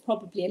 years, it was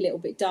probably a little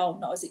bit dull,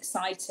 not as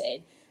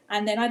exciting.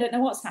 And then I don't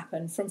know what's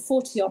happened. From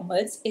 40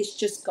 onwards, it's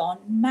just gone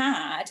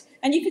mad.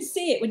 And you can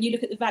see it when you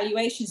look at the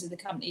valuations of the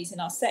companies in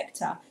our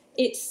sector.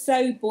 It's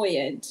so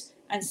buoyant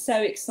and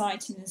so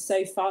exciting and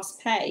so fast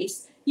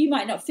paced. You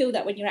might not feel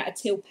that when you're at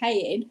a till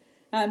paying.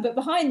 But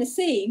behind the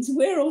scenes,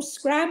 we're all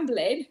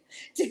scrambling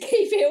to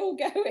keep it all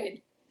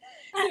going.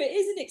 So it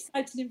is an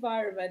exciting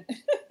environment.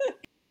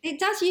 It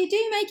does. You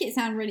do make it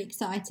sound really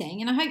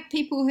exciting. And I hope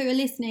people who are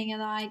listening are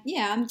like,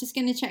 yeah, I'm just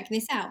going to check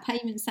this out.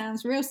 Payment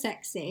sounds real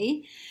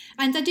sexy.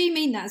 And I do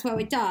mean that as well.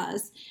 It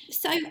does.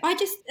 So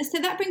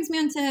that brings me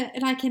on to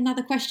like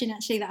another question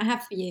actually that I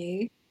have for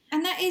you.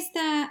 And that is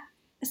that,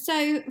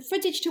 so for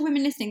digital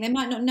women listening, they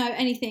might not know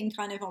anything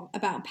kind of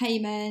about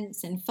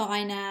payments and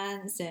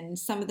finance and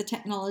some of the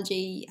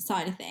technology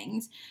side of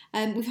things.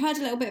 We've heard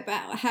a little bit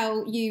about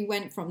how you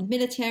went from the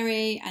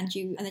military and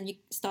then you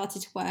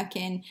started to work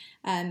in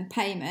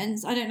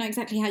payments. I don't know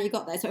exactly how you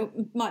got there, so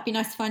it might be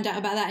nice to find out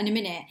about that in a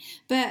minute.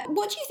 But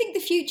what do you think the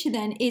future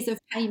then is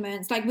of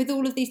payments? Like with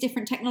all of these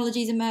different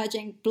technologies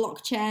emerging,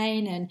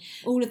 blockchain and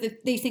all of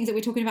these things that we're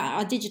talking about,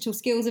 our digital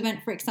skills event,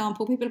 for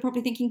example, people are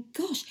probably thinking,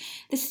 gosh,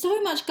 there's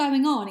so much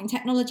going on in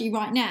technology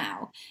right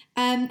now.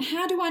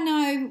 How do I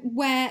know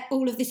where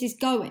all of this is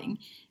going?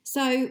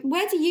 So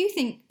where do you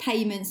think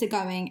payments are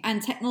going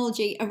and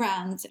technology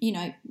around,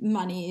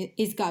 money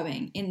is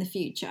going in the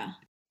future?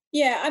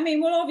 Yeah, I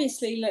mean, well,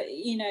 obviously,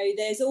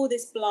 there's all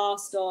this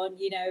blast on,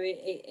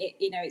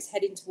 it's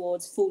heading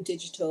towards full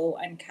digital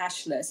and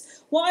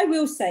cashless. What I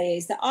will say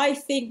is that I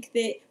think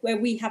that where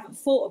we haven't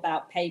thought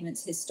about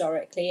payments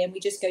historically and we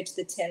just go to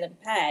the till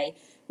and pay,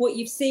 what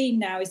you've seen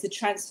now is the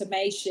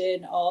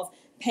transformation of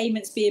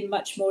payments being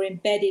much more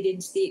embedded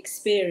into the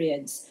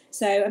experience.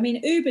 So, I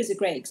mean, Uber's a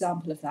great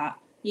example of that.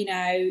 You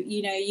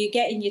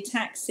get in your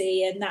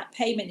taxi and that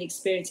payment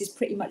experience is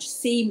pretty much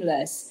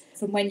seamless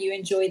from when you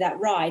enjoy that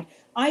ride.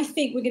 I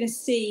think we're going to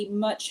see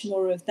much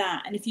more of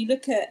that. And if you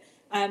look at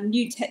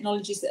new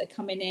technologies that are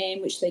coming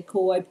in, which they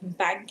call open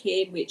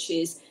banking, which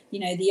is,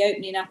 the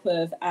opening up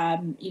of,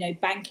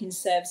 banking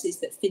services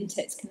that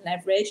fintechs can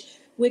leverage,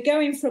 we're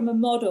going from a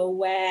model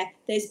where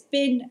there's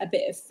been a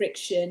bit of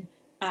friction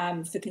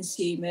for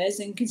consumers,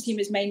 and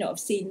consumers may not have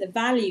seen the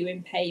value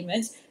in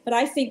payments. But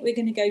I think we're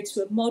going to go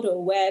to a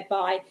model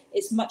whereby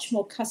it's much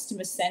more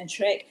customer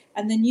centric,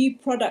 and the new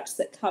products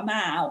that come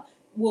out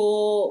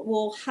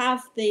will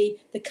have the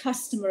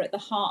customer at the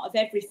heart of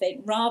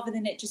everything, rather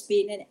than it just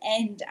being an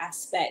end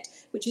aspect,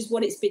 which is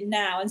what it's been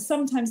now. And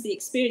sometimes the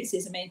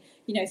experiences, I mean,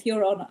 if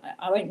you're on,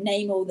 I won't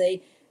name all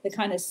the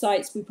kind of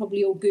sites we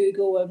probably all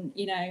Google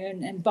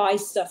and buy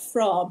stuff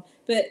from,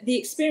 but the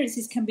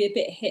experiences can be a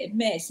bit hit and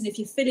miss. And if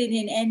you're filling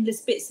in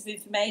endless bits of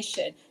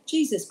information,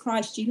 Jesus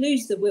Christ, you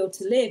lose the will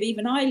to live.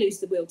 Even I lose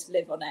the will to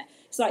live on it.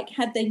 It's like,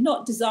 had they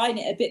not designed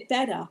it a bit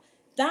better,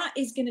 that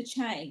is going to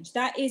change.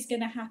 That is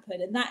going to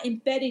happen. And that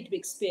embedded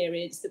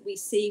experience that we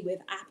see with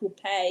Apple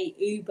Pay,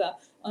 Uber,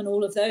 and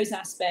all of those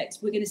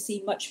aspects, we're going to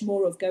see much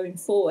more of going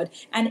forward.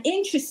 And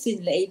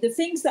interestingly, the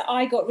things that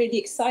I got really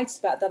excited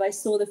about that I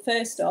saw the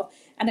first of,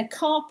 and a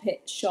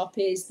carpet shop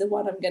is the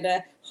one I'm going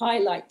to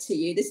highlight to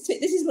you. This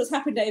is what's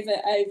happened over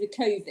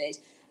COVID.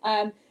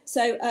 And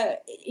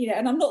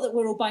I'm not that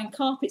we're all buying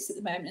carpets at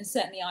the moment, and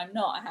certainly I'm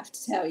not, I have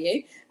to tell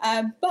you.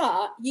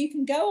 But you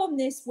can go on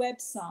this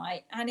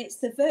website, and it's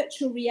the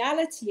virtual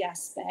reality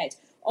aspect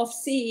of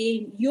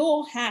seeing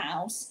your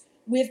house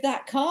with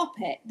that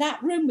carpet,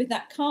 that room with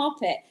that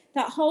carpet,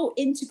 that whole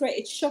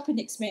integrated shopping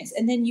experience.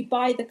 And then you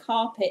buy the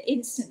carpet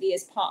instantly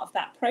as part of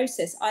that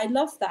process. I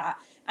love that.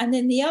 And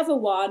then the other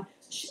one,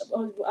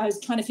 I was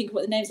trying to think of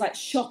what the name's like,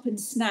 Shop and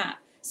Snap.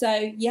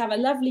 So you have a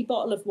lovely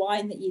bottle of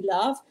wine that you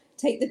love,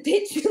 take the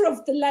picture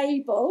of the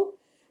label,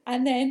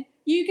 and then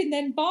you can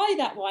then buy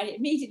that wine. It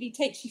immediately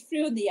takes you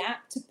through on the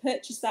app to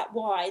purchase that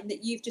wine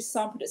that you've just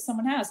sampled at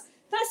someone else.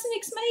 That's an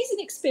amazing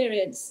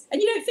experience.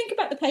 And you don't think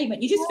about the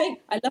payment. You just think,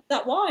 I love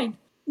that wine.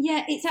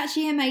 Yeah, it's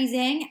actually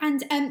amazing.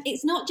 And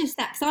it's not just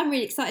that, because I'm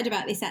really excited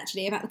about this,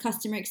 actually, about the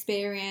customer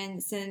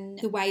experience and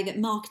the way that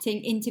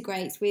marketing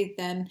integrates with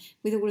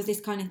all of this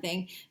kind of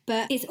thing.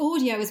 But it's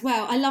audio as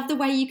well. I love the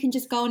way you can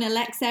just go on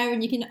Alexa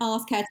and you can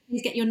ask her to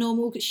please get your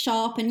normal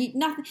sharp, and you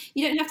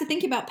don't have to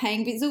think about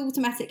paying, but it's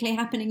automatically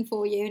happening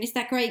for you. And it's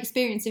that great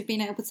experience of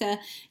being able to,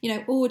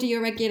 order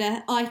your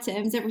regular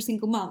items every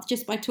single month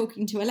just by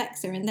talking to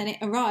Alexa, and then it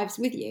arrives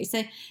with you.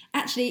 So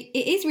actually,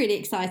 it is really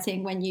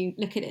exciting when you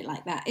look at it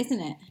like that, isn't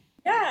it?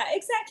 Yeah,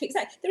 exactly.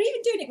 They're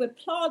even doing it with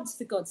plants,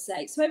 for God's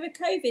sake. So over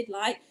COVID,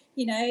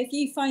 if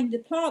you find a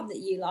plant that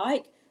you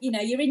like,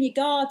 you're in your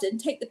garden,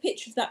 take the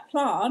picture of that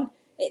plant,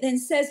 it then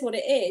says what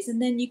it is, and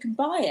then you can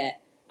buy it.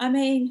 I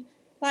mean,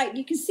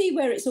 you can see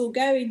where it's all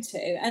going to.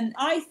 And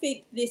I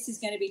think this is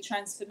going to be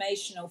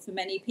transformational for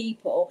many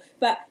people.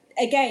 But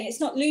again, it's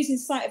not losing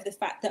sight of the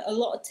fact that a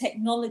lot of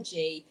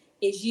technology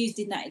is used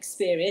in that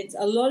experience.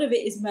 A lot of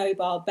it is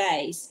mobile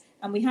based.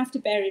 And we have to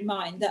bear in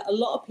mind that a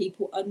lot of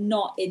people are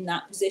not in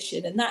that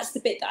position. And that's the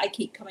bit that I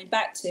keep coming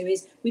back to,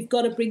 is we've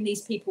got to bring these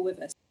people with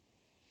us.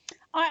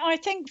 I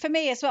think for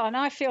me as well, and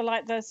I feel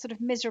like the sort of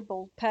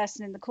miserable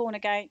person in the corner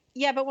going,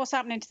 yeah, but what's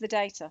happening to the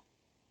data?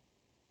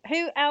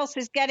 Who else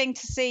is getting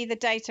to see the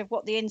data of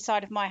what the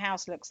inside of my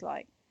house looks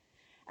like?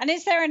 And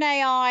is there an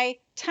AI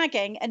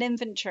tagging and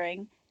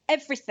inventorying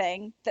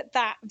everything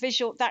that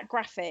visual, that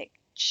graphic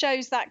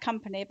shows that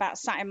company about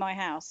sat in my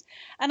house?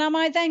 And am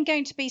I then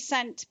going to be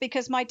sent,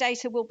 because my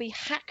data will be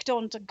hacked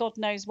onto God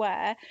knows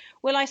where,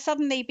 will I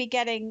suddenly be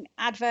getting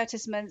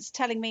advertisements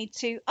telling me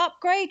to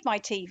upgrade my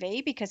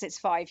TV because it's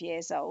 5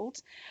 years old?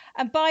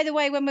 And by the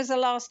way, when was the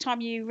last time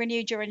you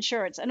renewed your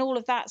insurance and all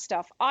of that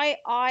stuff? I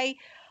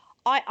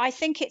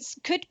think it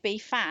could be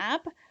fab,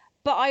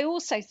 but I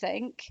also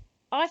think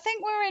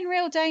we're in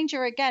real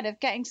danger again of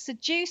getting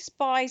seduced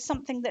by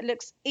something that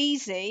looks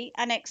easy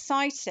and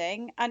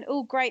exciting and,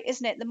 oh, great,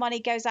 isn't it? The money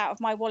goes out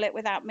of my wallet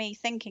without me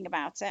thinking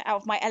about it,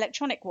 out of my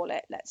electronic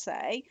wallet, let's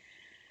say,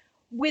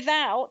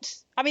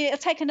 it'll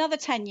take another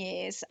 10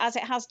 years, as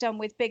it has done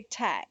with big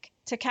tech,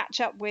 to catch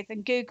up with,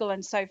 and Google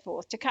and so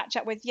forth, to catch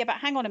up with, yeah, but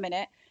hang on a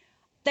minute.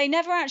 They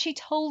never actually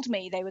told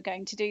me they were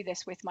going to do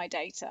this with my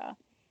data.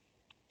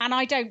 And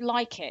I don't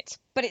like it,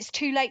 but it's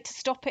too late to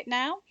stop it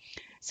now.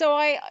 So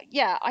I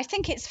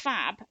think it's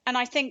fab. And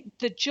I think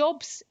the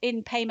jobs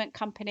in payment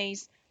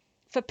companies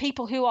for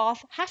people who are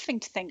having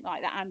to think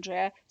like that,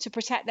 Andrea, to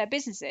protect their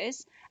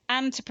businesses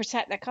and to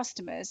protect their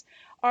customers,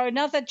 are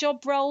another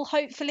job role,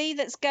 hopefully,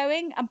 that's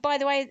going. And by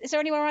the way, is there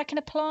anywhere I can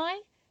apply,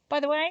 by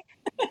the way?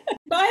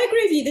 But I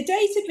agree with you. The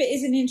data bit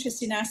is an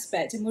interesting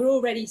aspect, and we're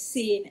already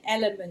seeing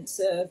elements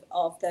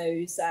of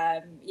those,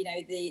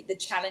 the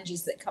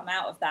challenges that come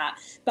out of that.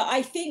 But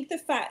I think the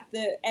fact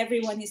that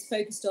everyone is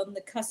focused on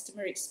the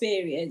customer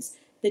experience,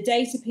 the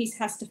data piece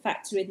has to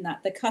factor in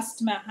that. The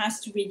customer has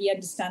to really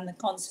understand the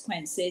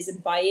consequences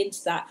and buy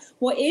into that.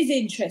 What is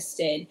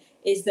interesting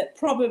is that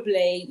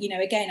probably,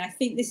 again, I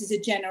think this is a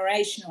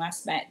generational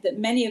aspect, that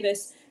many of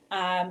us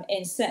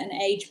in certain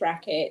age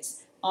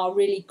brackets are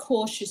really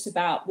cautious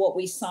about what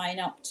we sign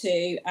up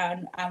to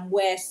and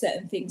where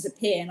certain things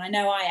appear. And I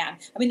know I am.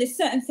 I mean, there's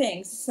certain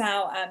things, this is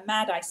how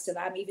mad I still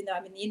am, even though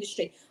I'm in the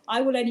industry.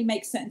 I will only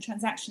make certain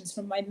transactions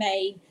from my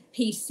main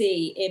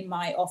PC in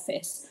my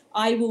office.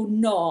 I will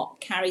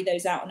not carry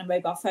those out on a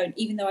mobile phone,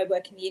 even though I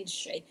work in the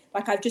industry.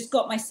 Like, I've just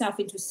got myself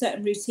into a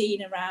certain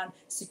routine around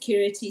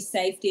security,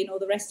 safety, and all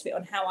the rest of it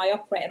on how I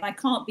operate. And I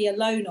can't be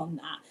alone on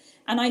that.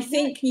 And I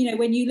think,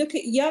 when you look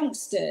at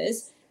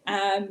youngsters,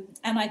 and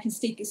I can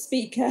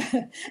speak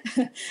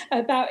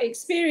about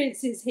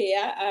experiences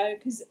here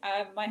because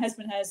my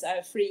husband has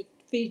three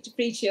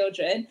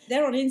children.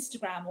 They're on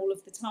Instagram all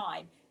of the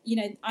time.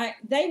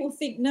 They will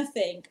think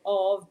nothing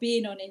of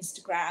being on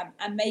Instagram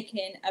and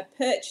making a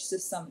purchase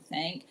of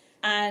something,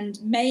 and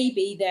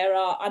maybe there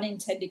are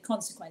unintended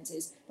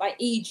consequences, like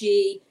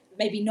e.g.,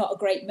 maybe not a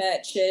great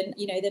merchant.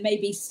 There may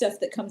be stuff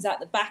that comes out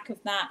the back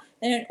of that.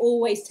 They don't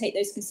always take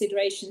those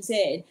considerations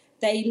in.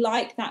 They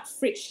like that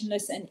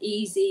frictionless and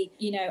easy,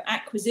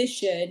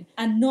 acquisition,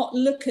 and not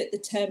look at the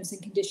terms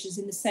and conditions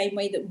in the same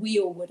way that we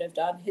all would have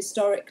done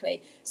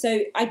historically.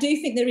 So I do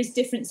think there is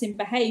difference in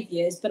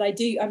behaviours, but I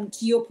do,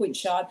 to your point,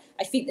 Sian,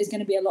 I think there's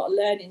going to be a lot of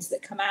learnings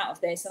that come out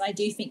of this. And I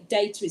do think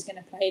data is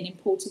going to play an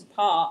important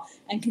part,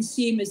 and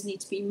consumers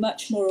need to be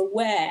much more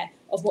aware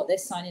of what they're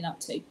signing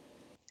up to.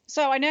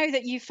 So I know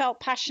that you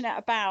felt passionate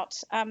about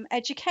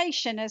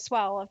education as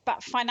well,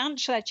 about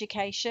financial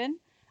education,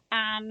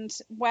 and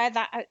where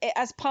that,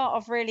 as part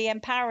of really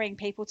empowering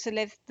people to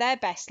live their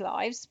best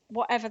lives,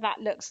 whatever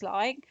that looks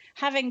like,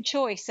 having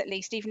choice, at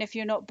least, even if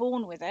you're not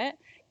born with it,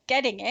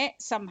 getting it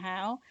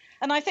somehow.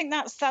 And I think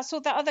that's all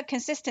that other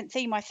consistent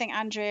theme, I think,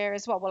 Andrea,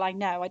 as well. Well, I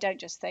know, I don't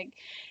just think,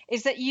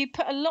 is that you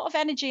put a lot of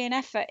energy and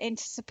effort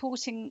into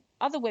supporting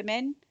other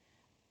women.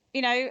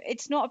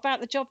 It's not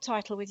about the job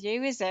title with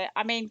you, is it?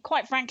 I mean,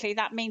 quite frankly,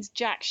 that means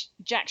jack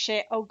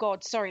shit. Oh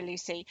God, sorry,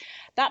 Lucy.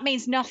 That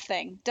means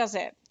nothing, does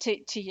it,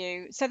 to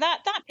you? So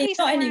that piece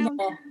not around,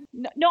 anymore.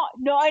 Not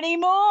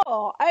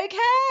anymore.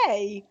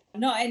 Okay.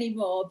 Not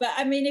anymore. But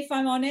I mean, if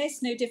I'm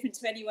honest, no different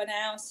to anyone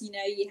else.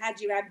 You had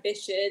your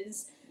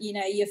ambitions.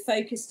 You're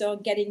focused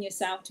on getting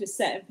yourself to a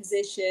certain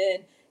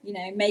position.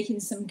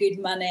 Making some good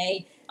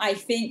money. I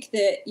think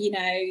that,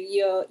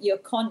 your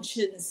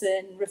conscience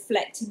and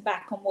reflecting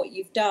back on what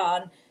you've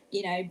done,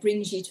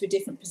 brings you to a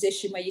different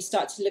position where you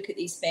start to look at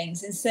these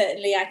things. And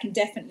certainly I can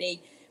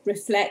definitely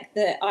reflect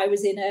that I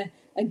was in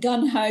a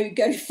gun-ho,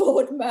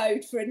 go-forward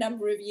mode for a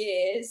number of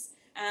years.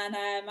 And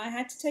I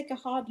had to take a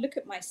hard look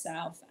at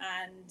myself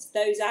and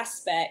those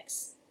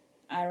aspects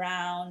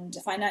around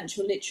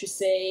financial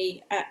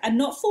literacy and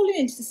not falling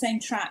into the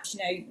same traps.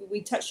 We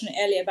touched on it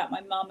earlier about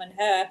my mum and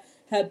her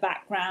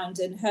background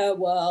and her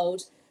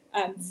world,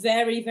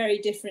 very, very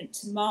different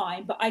to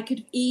mine. But I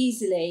could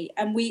easily,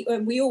 and we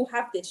all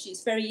have this,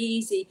 it's very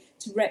easy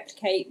to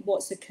replicate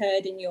what's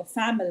occurred in your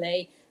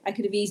family. I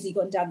could have easily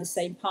gone down the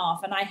same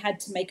path, and I had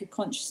to make a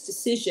conscious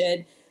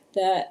decision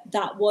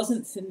that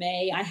wasn't for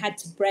me. I had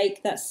to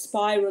break that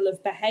spiral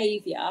of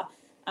behaviour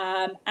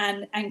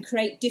and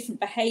create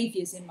different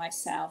behaviours in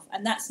myself,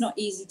 and that's not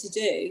easy to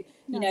do.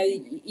 No.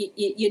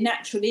 Your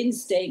natural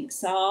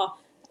instincts are,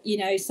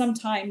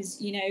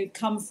 sometimes,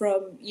 come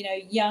from,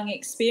 young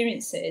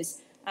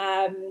experiences.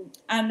 And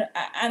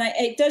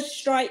it does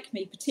strike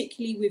me,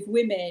 particularly with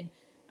women,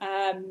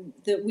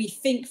 that we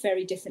think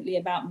very differently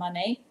about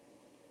money.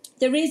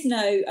 There is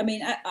no,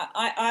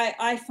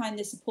 I find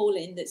this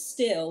appalling that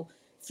still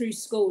through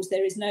schools,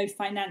 there is no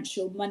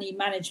financial money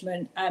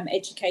management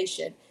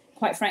education.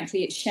 Quite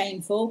frankly, it's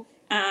shameful.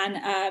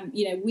 And,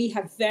 we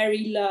have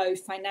very low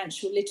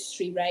financial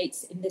literacy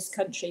rates in this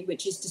country,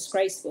 which is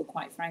disgraceful,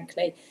 quite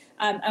frankly.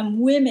 And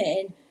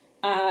women,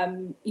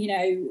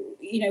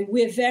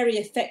 we're very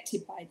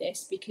affected by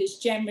this because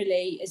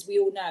generally, as we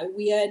all know,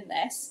 we earn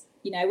less.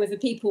 Whether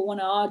people want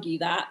to argue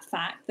that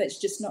fact, that's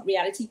just not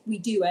reality. We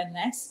do earn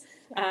less.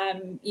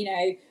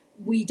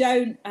 We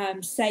don't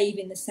save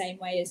in the same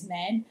way as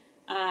men.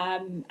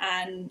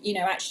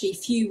 Actually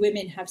few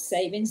women have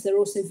savings. They're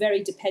also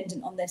very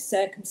dependent on their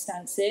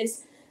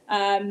circumstances.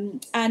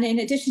 And in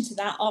addition to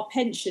that, our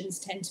pensions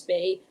tend to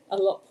be a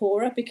lot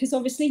poorer because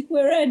obviously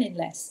we're earning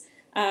less.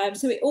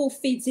 So it all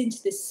feeds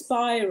into this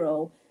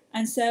spiral.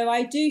 And so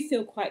I do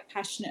feel quite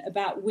passionate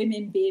about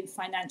women being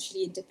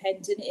financially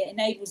independent. It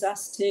enables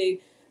us to,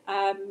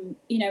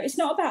 it's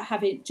not about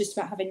having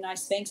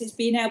nice things. It's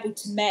being able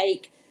to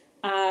make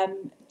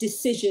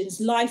decisions,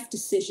 life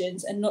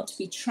decisions, and not to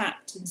be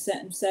trapped in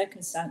certain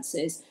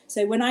circumstances.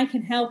 So when I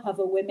can help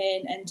other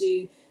women and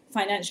do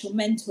financial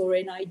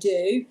mentoring, I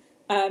do.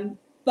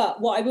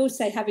 But what I will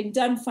say, having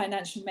done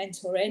financial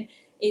mentoring,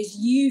 is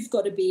you've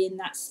got to be in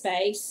that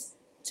space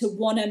to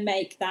want to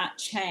make that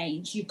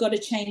change. You've got to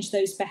change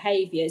those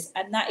behaviours,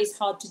 and that is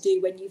hard to do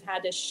when you've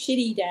had a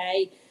shitty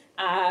day.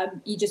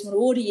 You just want to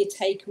order your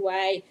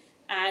takeaway,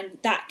 and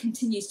that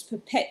continues to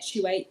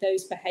perpetuate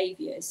those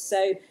behaviours.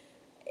 So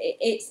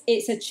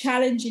it's a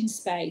challenging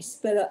space,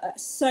 but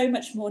so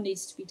much more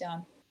needs to be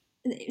done.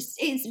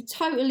 It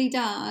totally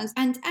does.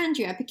 And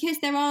Andrea, because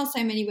there are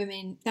so many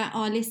women that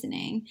are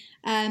listening,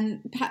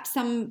 perhaps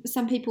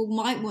some people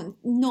might want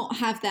not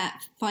have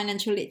that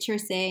financial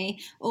literacy,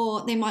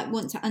 or they might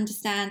want to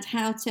understand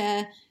how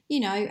to,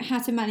 how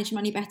to manage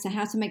money better,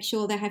 how to make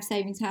sure they have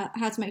savings,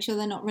 how to make sure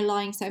they're not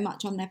relying so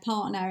much on their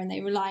partner and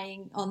they're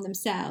relying on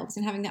themselves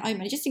and having their own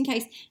money, just in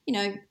case,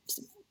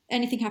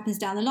 anything happens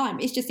down the line.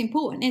 It's just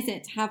important, isn't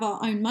it, to have our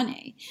own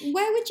money?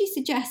 Where would you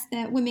suggest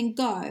that women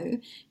go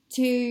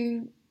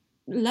to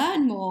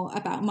learn more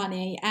about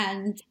money,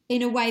 and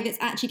in a way that's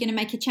actually going to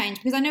make a change?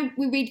 Because I know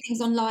we read things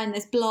online,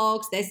 there's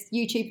blogs, there's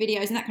YouTube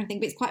videos and that kind of thing,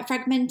 but it's quite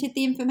fragmented,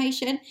 the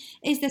information.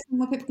 Is there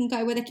somewhere people can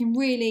go where they can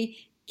really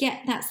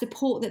get that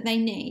support that they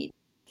need?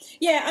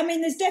 Yeah, I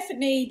mean, there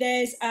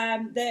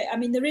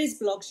is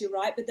blogs, you're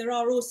right, but there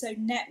are also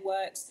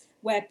networks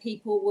where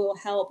people will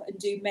help and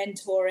do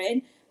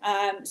mentoring.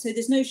 So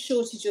there's no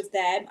shortage of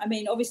them. I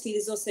mean, obviously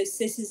there's also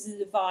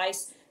citizen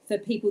advice for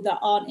people that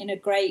aren't in a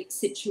great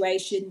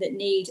situation, that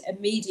need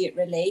immediate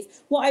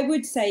relief. What I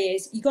would say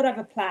is you've got to have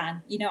a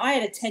plan. I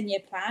had a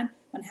 10-year plan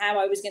on how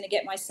I was going to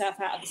get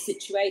myself out of the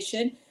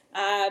situation.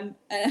 And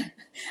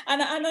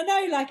I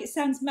know, like, it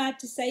sounds mad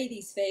to say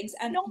these things,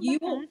 and Not you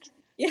mad. will.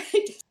 Yeah.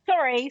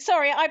 Sorry.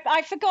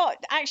 I forgot.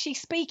 Actually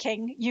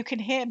speaking, you can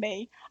hear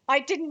me.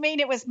 I didn't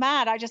mean it was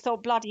mad. I just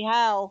thought, bloody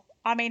hell.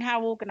 I mean,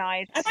 how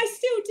organised. And I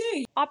still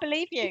do. I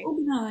believe you.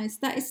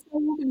 Organised. That is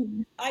so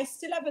organised. I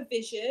still have a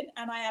vision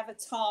and I have a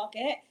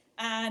target.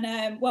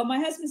 And my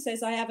husband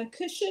says I have a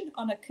cushion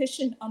on a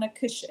cushion on a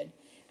cushion.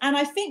 And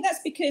I think that's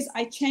because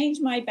I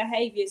change my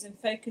behaviours and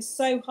focus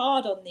so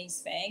hard on these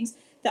things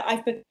that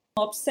I've become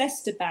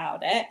obsessed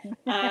about it.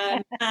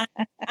 And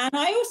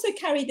I also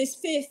carry this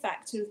fear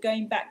factor of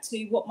going back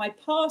to what my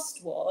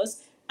past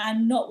was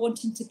and not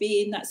wanting to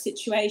be in that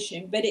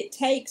situation. But it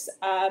takes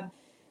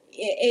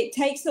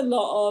a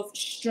lot of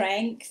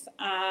strength,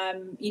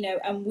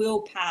 and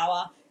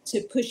willpower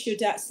to push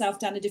yourself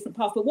down a different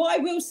path. But what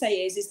I will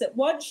say is that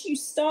once you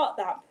start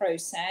that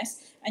process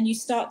and you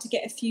start to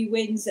get a few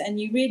wins and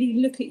you really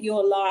look at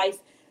your life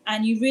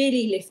and you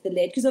really lift the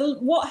lid, because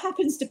what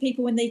happens to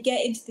people when they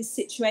get into this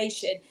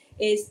situation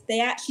is they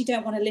actually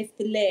don't want to lift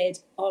the lid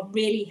on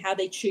really how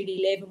they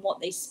truly live and what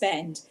they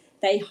spend.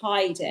 They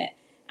hide it.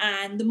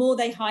 And the more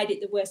they hide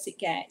it, the worse it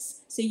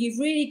gets. So you've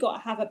really got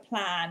to have a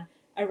plan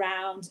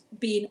around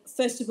being,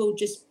 first of all,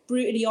 just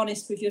brutally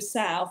honest with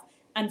yourself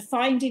and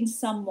finding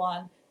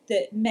someone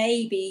that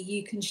maybe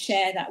you can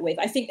share that with.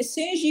 I think as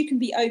soon as you can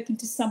be open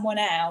to someone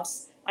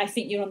else, I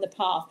think you're on the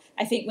path.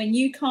 I think when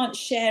you can't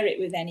share it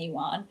with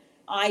anyone,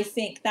 I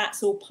think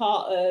that's all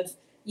part of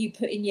you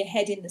putting your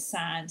head in the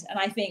sand. And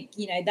I think,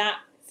 that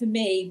for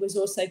me was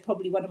also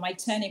probably one of my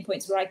turning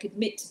points, where I could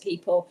admit to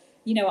people,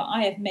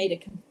 I have made a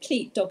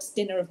complete dog's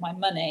dinner of my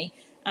money.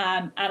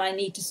 And I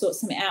need to sort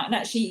something out. And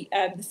actually,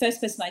 the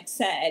first person I'd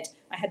said,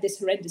 I had this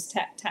horrendous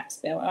tax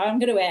bill. I'm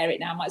going to air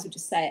it now, I might as well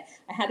just say it.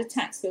 I had a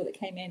tax bill that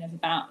came in of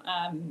about,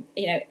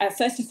 at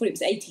first I thought it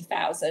was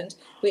 80,000,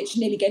 which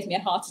nearly gave me a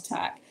heart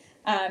attack.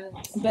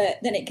 But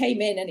then it came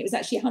in and it was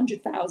actually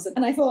 100,000.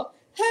 And I thought,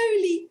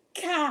 holy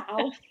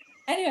cow.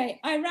 Anyway,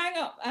 I rang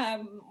up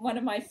one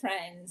of my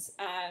friends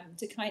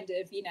to kind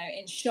of,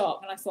 in shock.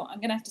 And I thought,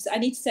 I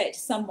need to say it to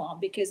someone,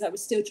 because I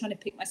was still trying to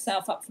pick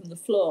myself up from the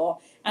floor.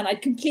 And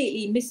I'd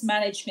completely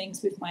mismanaged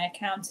things with my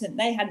accountant.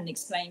 They hadn't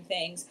explained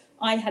things.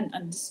 I hadn't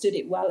understood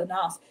it well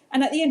enough.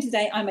 And at the end of the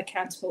day, I'm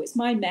accountable. It's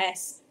my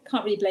mess.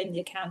 Can't really blame the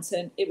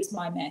accountant. It was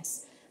my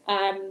mess.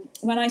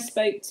 When I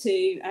spoke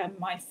to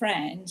my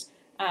friend,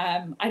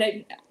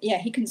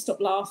 he couldn't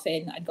stop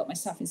laughing. I'd got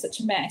myself in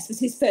such a mess.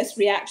 His first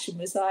reaction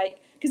was like,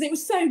 because it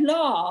was so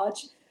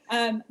large.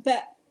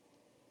 But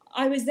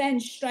I was then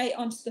straight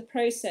onto the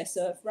process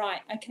of,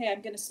 right, okay,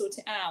 I'm going to sort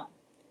it out.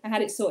 I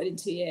had it sorted in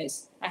 2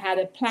 years. I had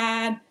a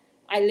plan.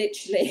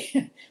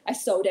 I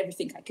sold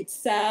everything I could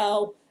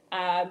sell.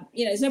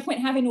 There's no point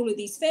having all of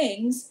these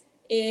things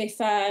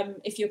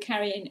if you're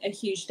carrying a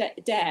huge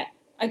debt.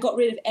 I got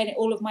rid of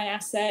all of my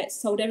assets,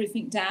 sold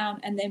everything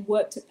down, and then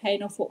worked at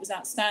paying off what was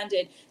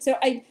outstanding. So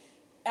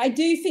I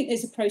do think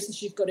there's a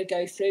process you've got to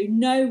go through.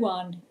 No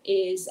one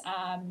is,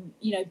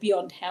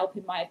 beyond help,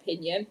 in my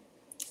opinion.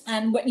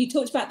 And when you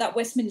talked about that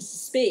Westminster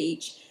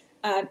speech,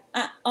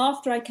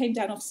 after I came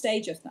down off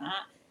stage of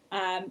that,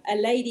 a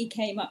lady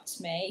came up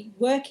to me,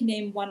 working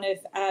in one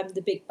of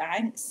the big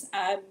banks,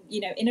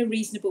 in a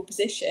reasonable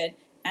position,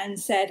 and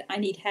said, I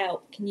need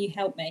help. Can you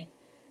help me?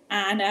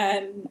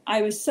 And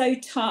I was so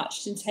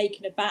touched and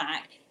taken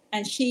aback.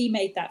 And she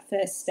made that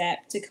first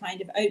step to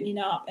kind of opening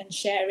up and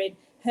sharing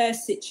her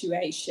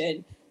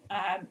situation,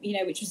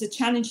 which was a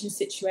challenging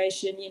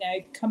situation,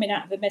 coming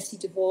out of a messy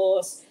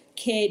divorce,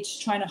 kids,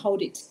 trying to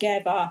hold it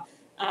together,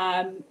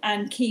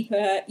 and keep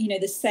her,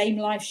 the same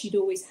life she'd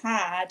always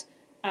had,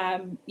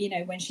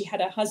 when she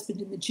had her husband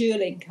and the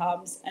dual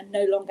incomes and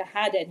no longer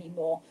had any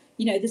more.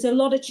 There's a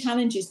lot of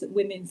challenges that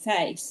women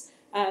face,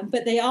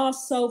 but they are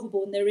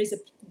solvable, and there is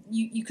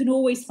you can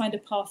always find a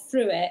path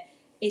through it.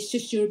 It's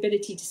just your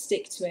ability to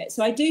stick to it.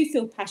 So I do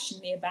feel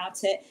passionately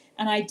about it,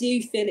 and I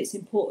do feel it's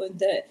important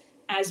that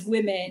as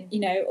women,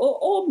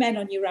 or men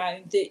on your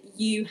own, that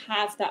you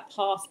have that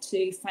path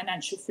to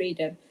financial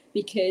freedom,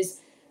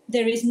 because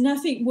there is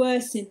nothing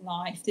worse in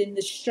life than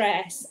the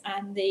stress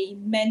and the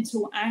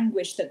mental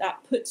anguish that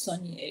puts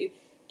on you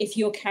if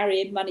you're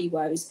carrying money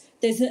woes.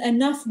 There's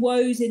enough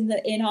woes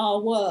in our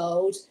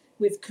world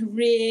with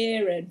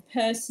career and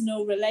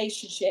personal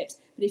relationships,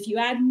 but if you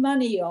add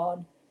money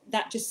on,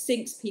 that just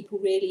sinks people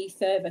really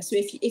further. So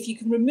if you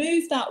can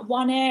remove that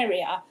one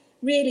area,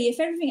 really,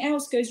 if everything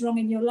else goes wrong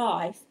in your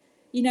life,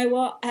 you know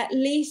what, at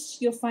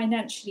least you're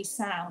financially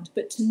sound.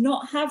 But to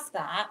not have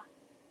that,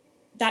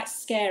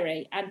 that's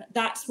scary. And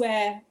that's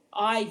where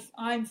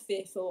I'm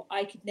fearful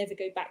I could never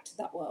go back to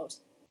that world.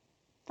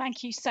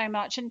 Thank you so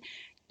much. And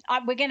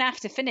we're going to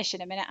have to finish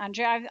in a minute,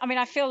 Andrea.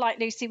 I feel like,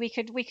 Lucy, we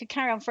could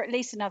carry on for at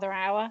least another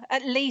hour,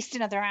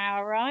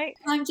 right?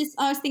 I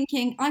was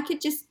thinking I could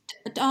just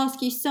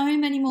ask you so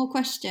many more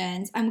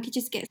questions and we could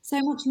just get so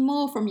much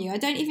more from you. I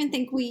don't even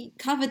think we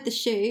covered the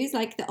shoes,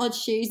 like the odd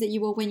shoes that you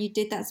wore when you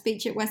did that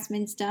speech at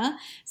Westminster.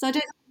 So I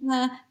don't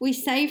know, we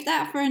saved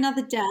that for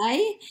another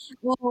day,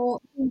 or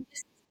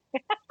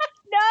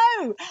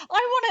No, I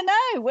want to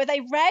know, were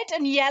they red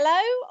and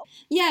yellow?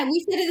 Yeah,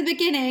 we said at the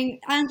beginning,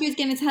 Andrew's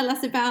going to tell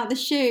us about the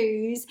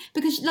shoes,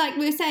 because like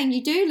we were saying,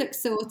 you do look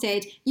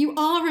sorted. You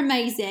are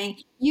amazing.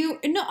 You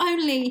not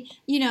only,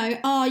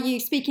 are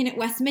you speaking at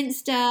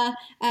Westminster,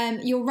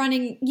 you're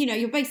running,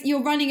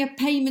 you're running a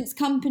payments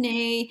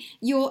company.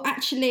 You're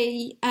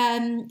actually,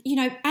 and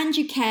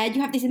you care.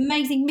 You have this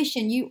amazing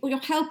mission. You're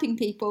helping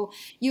people.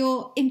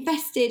 You're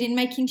invested in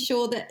making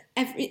sure that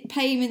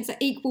payments are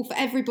equal for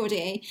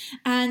everybody,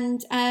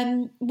 and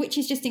which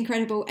is just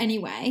incredible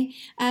anyway.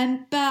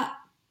 But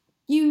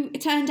you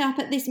turned up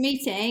at this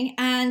meeting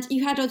and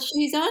you had odd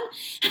shoes on.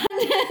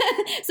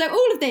 So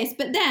all of this,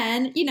 but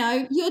then,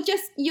 you're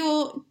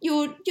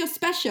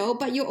special,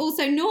 but you're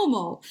also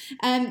normal,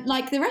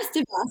 like the rest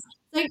of us.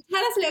 So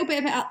tell us a little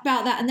bit about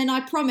that, and then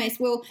I promise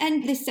we'll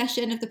end this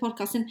session of the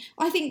podcast. And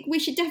I think we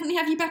should definitely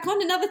have you back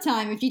on another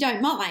time, if you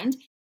don't mind.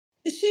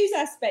 The shoes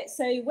aspect.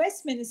 So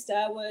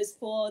Westminster was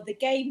for the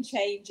Game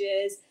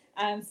Changers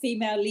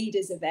female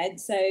leaders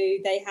event. So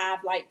they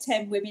have like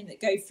 10 women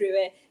that go through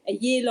a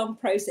year-long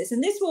process.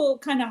 And this will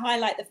kind of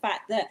highlight the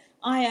fact that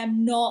I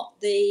am not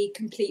the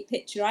complete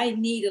picture. I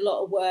need a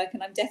lot of work,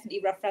 and I'm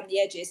definitely rough around the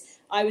edges.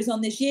 I was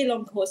on this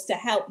year-long course to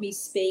help me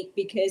speak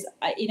because,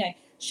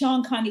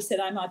 Sean kindly said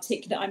I'm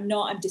articulate. I'm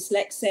not. I'm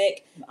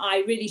dyslexic.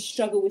 I really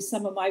struggle with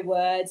some of my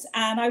words.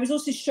 And I was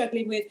also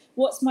struggling with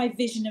what's my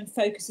vision and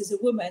focus as a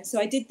woman. So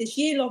I did this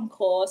year-long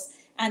course,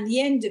 and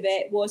the end of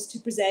it was to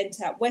present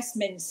at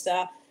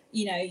Westminster,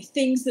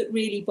 things that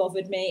really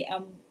bothered me,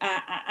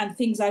 and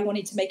things I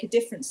wanted to make a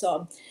difference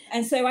on.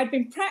 And so I'd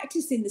been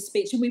practicing the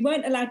speech, and we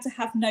weren't allowed to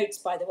have notes,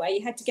 by the way.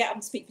 You had to get up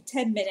and speak for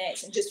 10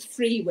 minutes and just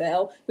free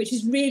will, which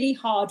is really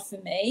hard for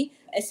me,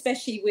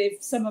 especially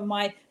with some of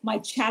my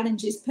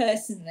challenges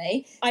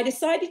personally. I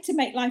decided to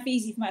make life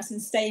easy for myself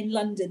and stay in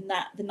London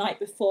the night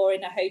before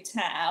in a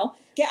hotel,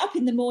 get up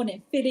in the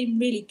morning feeling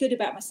really good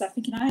about myself,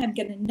 thinking I am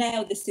going to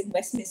nail this in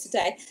Westminster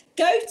today.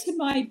 Go to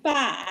my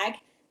bag.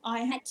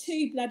 I had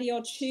 2 bloody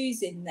odd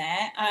shoes in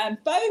there,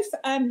 both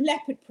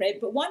leopard print,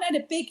 but one had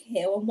a big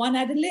heel and one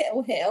had a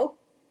little heel.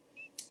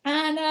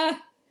 And I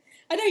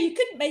know you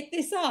couldn't make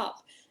this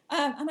up.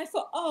 And I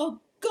thought, oh,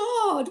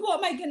 God, what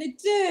am I going to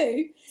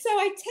do? So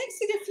I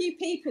texted a few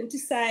people to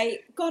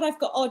say, God, I've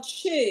got odd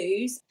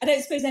shoes. I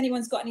don't suppose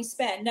anyone's got any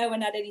spare. No one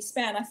had any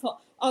spare. And I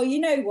thought, oh, you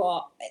know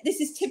what?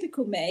 This is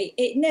typical me.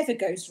 It never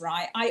goes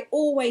right. I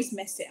always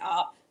mess it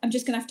up. I'm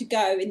just going to have to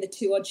go in the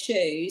 2 odd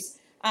shoes.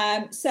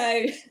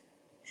 So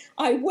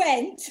I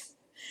went,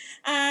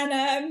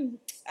 and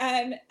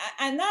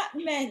that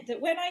meant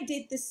that when I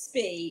did the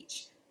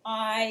speech,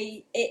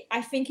 I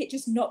think it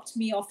just knocked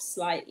me off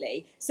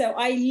slightly. So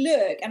I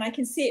look, and I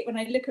can see it when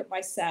I look at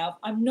myself.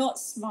 I'm not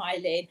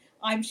smiling.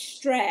 I'm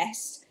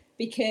stressed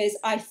because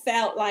I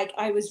felt like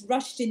I was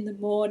rushed in the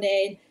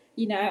morning.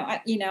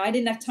 I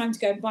didn't have time to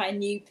go and buy a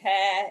new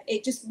pair.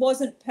 It just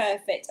wasn't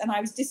perfect, and I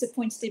was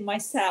disappointed in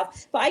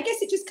myself. But I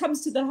guess it just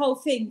comes to the whole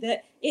thing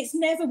that it's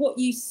never what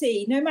you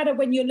see. No matter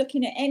when you're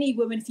looking at any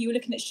woman, if you were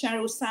looking at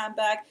Sheryl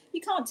Sandberg,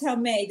 you can't tell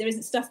me there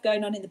isn't stuff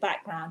going on in the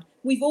background.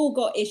 We've all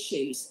got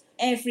issues,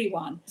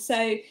 everyone.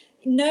 So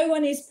no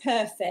one is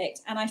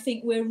perfect, and I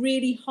think we're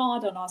really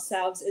hard on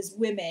ourselves as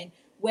women,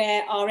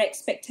 where our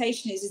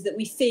expectation is that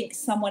we think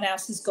someone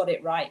else has got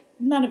it right.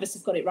 None of us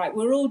have got it right.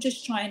 We're all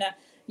just trying to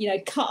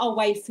cut our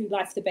way through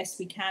life the best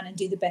we can and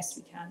do the best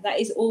we can. That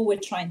is all we're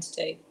trying to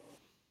do.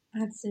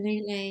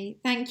 Absolutely.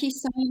 Thank you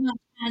so much,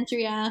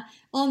 Andrea.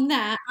 On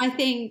that, I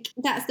think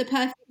that's the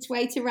perfect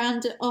way to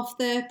round off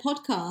the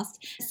podcast.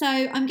 So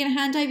I'm going to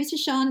hand over to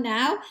Sian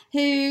now,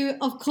 who,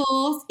 of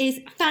course, is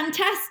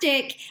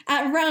fantastic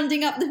at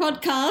rounding up the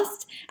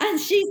podcast. And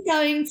she's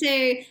going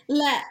to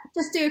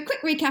just do a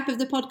quick recap of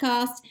the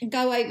podcast and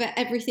go over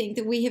everything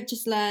that we have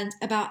just learned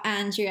about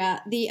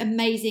Andrea, the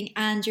amazing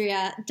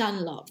Andrea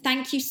Dunlop.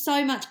 Thank you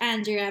so much,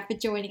 Andrea, for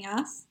joining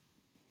us.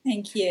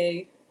 Thank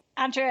you.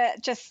 Andrea,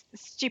 just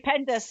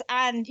stupendous.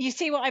 And you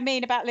see what I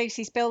mean about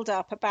Lucy's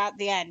build-up about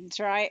the end,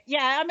 right?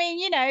 Yeah, I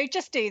mean,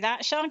 just do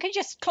that. Sian can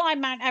just climb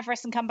Mount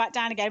Everest and come back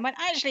down again, when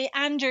actually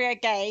Andrea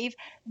gave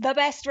the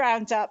best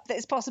roundup that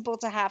is possible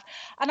to have.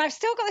 And I've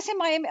still got this in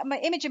my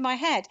image in my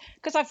head,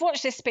 because I've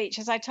watched this speech,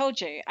 as I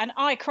told you, and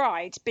I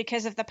cried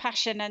because of the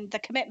passion and the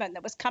commitment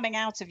that was coming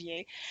out of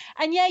you.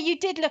 And yeah, you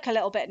did look a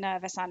little bit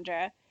nervous,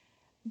 Andrea.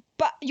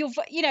 But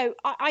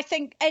I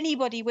think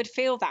anybody would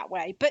feel that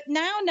way. But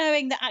now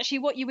knowing that actually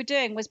what you were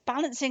doing was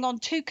balancing on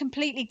two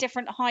completely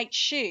different height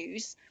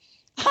shoes,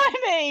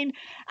 and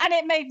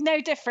it made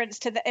no difference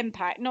to the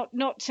impact,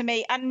 not to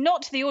me and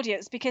not to the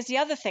audience, because the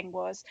other thing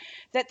was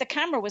that the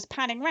camera was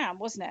panning around,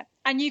 wasn't it?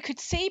 And you could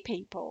see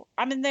people.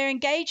 Their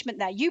engagement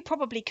there. You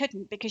probably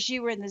couldn't because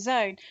you were in the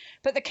zone,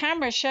 but the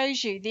camera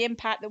shows you the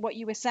impact that what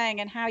you were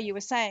saying and how you were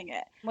saying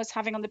it was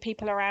having on the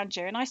people around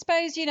you. And I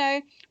suppose,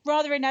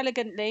 rather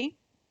inelegantly,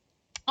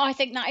 I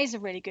think that is a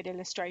really good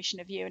illustration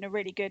of you and a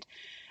really good,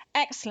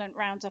 excellent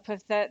roundup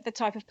of the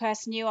type of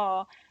person you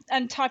are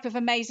and type of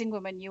amazing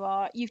woman you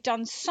are. You've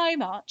done so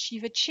much.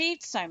 You've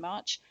achieved so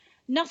much.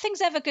 Nothing's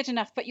ever good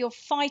enough, but you're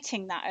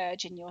fighting that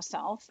urge in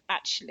yourself,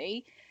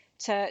 actually,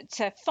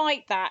 to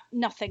fight that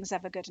nothing's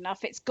ever good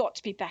enough. It's got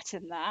to be better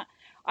than that.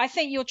 I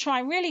think you're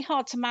trying really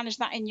hard to manage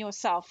that in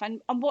yourself.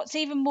 And what's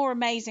even more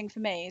amazing for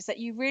me is that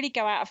you really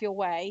go out of your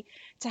way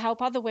to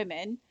help other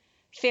women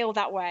feel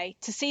that way,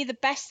 to see the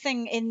best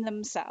thing in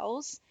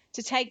themselves,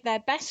 to take their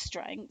best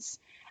strengths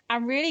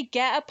and really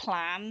get a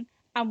plan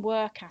and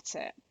work at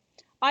it.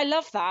 I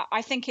love that.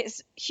 I think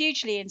it's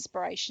hugely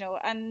inspirational.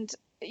 And,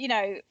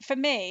 for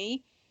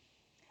me,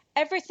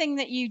 everything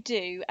that you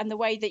do and the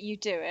way that you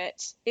do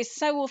it is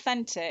so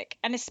authentic.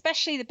 And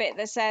especially the bit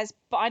that says,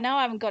 but I know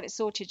I haven't got it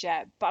sorted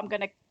yet, but I'm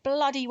going to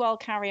bloody well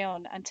carry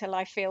on until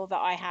I feel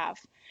that I have.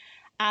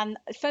 And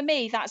for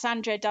me, that's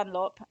Andrea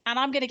Dunlop. And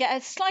I'm going to get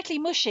a slightly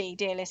mushy,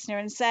 dear listener,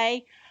 and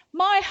say,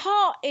 my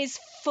heart is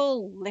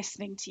full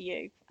listening to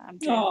you,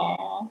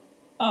 Andrea.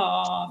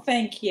 Oh,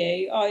 thank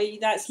you. Oh,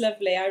 that's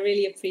lovely. I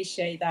really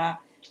appreciate that.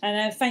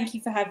 And thank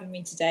you for having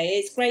me today.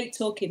 It's great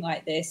talking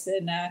like this.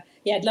 And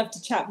I'd love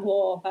to chat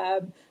more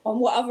on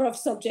what other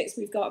subjects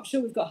we've got. I'm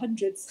sure we've got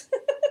hundreds.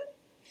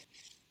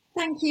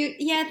 Thank you.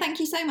 Yeah,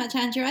 thank you so much,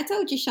 Andrea. I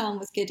told you Sian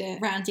was good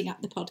at rounding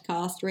up the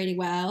podcast really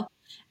well.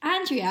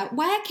 Andrea,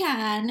 where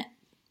can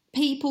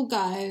people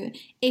go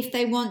if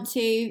they want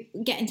to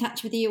get in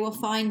touch with you or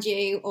find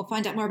you or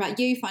find out more about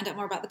you, find out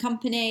more about the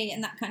company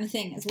and that kind of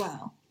thing as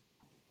well?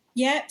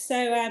 Yep,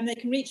 so they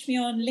can reach me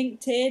on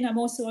LinkedIn. I'm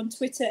also on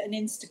Twitter and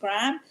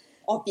Instagram,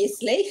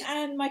 obviously.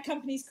 And my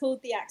company's called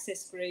The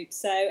Access Group.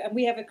 And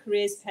we have a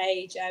careers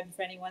page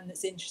for anyone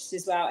that's interested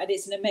as well. And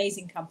it's an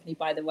amazing company,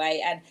 by the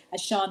way. And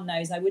as Sian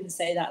knows, I wouldn't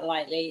say that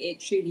lightly.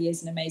 It truly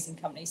is an amazing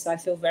company. So I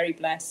feel very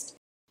blessed.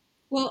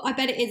 Well, I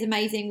bet it is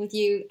amazing with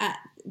you at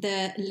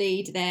the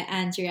lead there,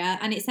 Andrea.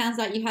 And it sounds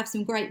like you have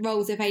some great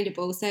roles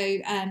available. So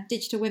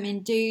Digital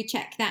Women, do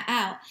check that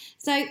out.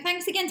 So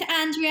thanks again to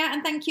Andrea.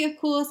 And thank you, of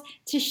course,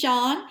 to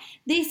Sian.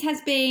 This has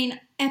been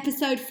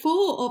episode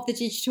 4 of the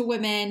Digital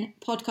Women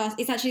podcast.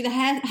 It's actually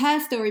the Her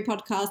Story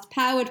podcast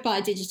powered by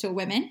Digital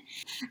Women.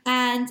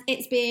 And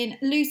it's been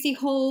Lucy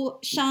Hall,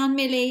 Sian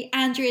Milley,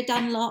 Andrea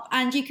Dunlop.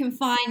 And you can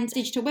find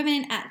Digital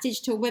Women at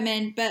Digital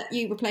Women, but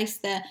you replace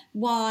the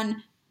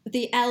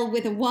L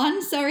with a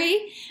 1,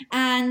 sorry.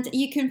 And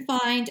you can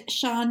find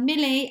Sian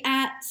Milley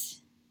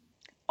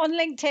on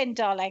LinkedIn,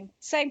 darling.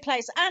 Same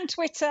place. And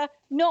Twitter,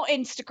 not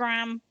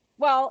Instagram.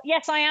 Well,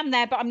 yes, I am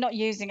there, but I'm not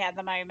using it at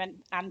the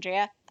moment,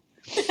 Andrea.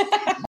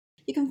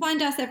 You can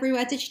find us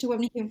everywhere, Digital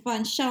Women. You can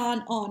find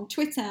Sian on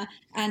Twitter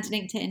and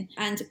LinkedIn,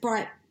 and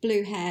Bright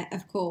Blue Hair,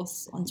 of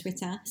course, on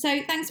Twitter.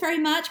 So thanks very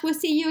much. We'll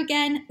see you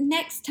again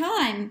next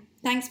time.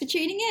 Thanks for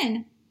tuning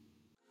in.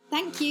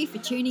 Thank you for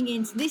tuning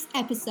in to this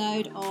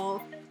episode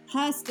of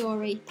Her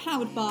Story,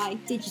 powered by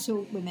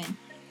Digital Women.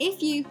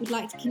 If you would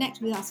like to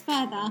connect with us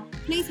further,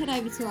 please head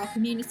over to our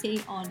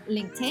community on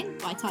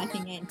LinkedIn by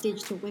typing in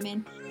Digital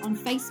Women, on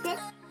Facebook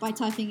by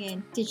typing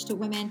in Digital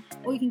Women,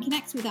 or you can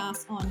connect with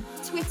us on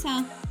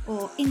Twitter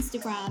or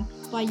Instagram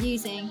by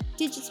using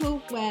digital,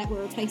 where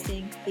we're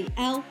replacing the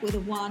L with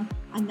a 1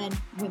 and then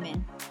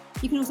women.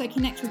 You can also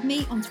connect with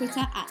me on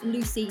Twitter at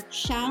Lucy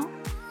Shall,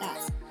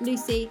 that's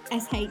Lucy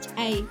Shall,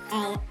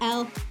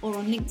 or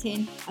on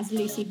LinkedIn as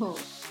Lucy Hall.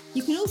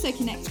 You can also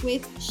connect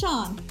with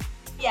Sian.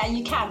 Yeah,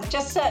 you can.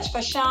 Just search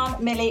for Sian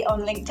Milley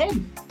on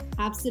LinkedIn.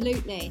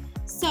 Absolutely.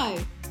 So,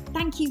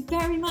 thank you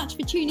very much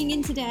for tuning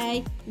in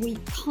today. We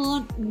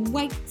can't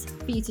wait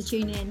for you to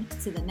tune in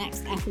to the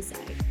next episode.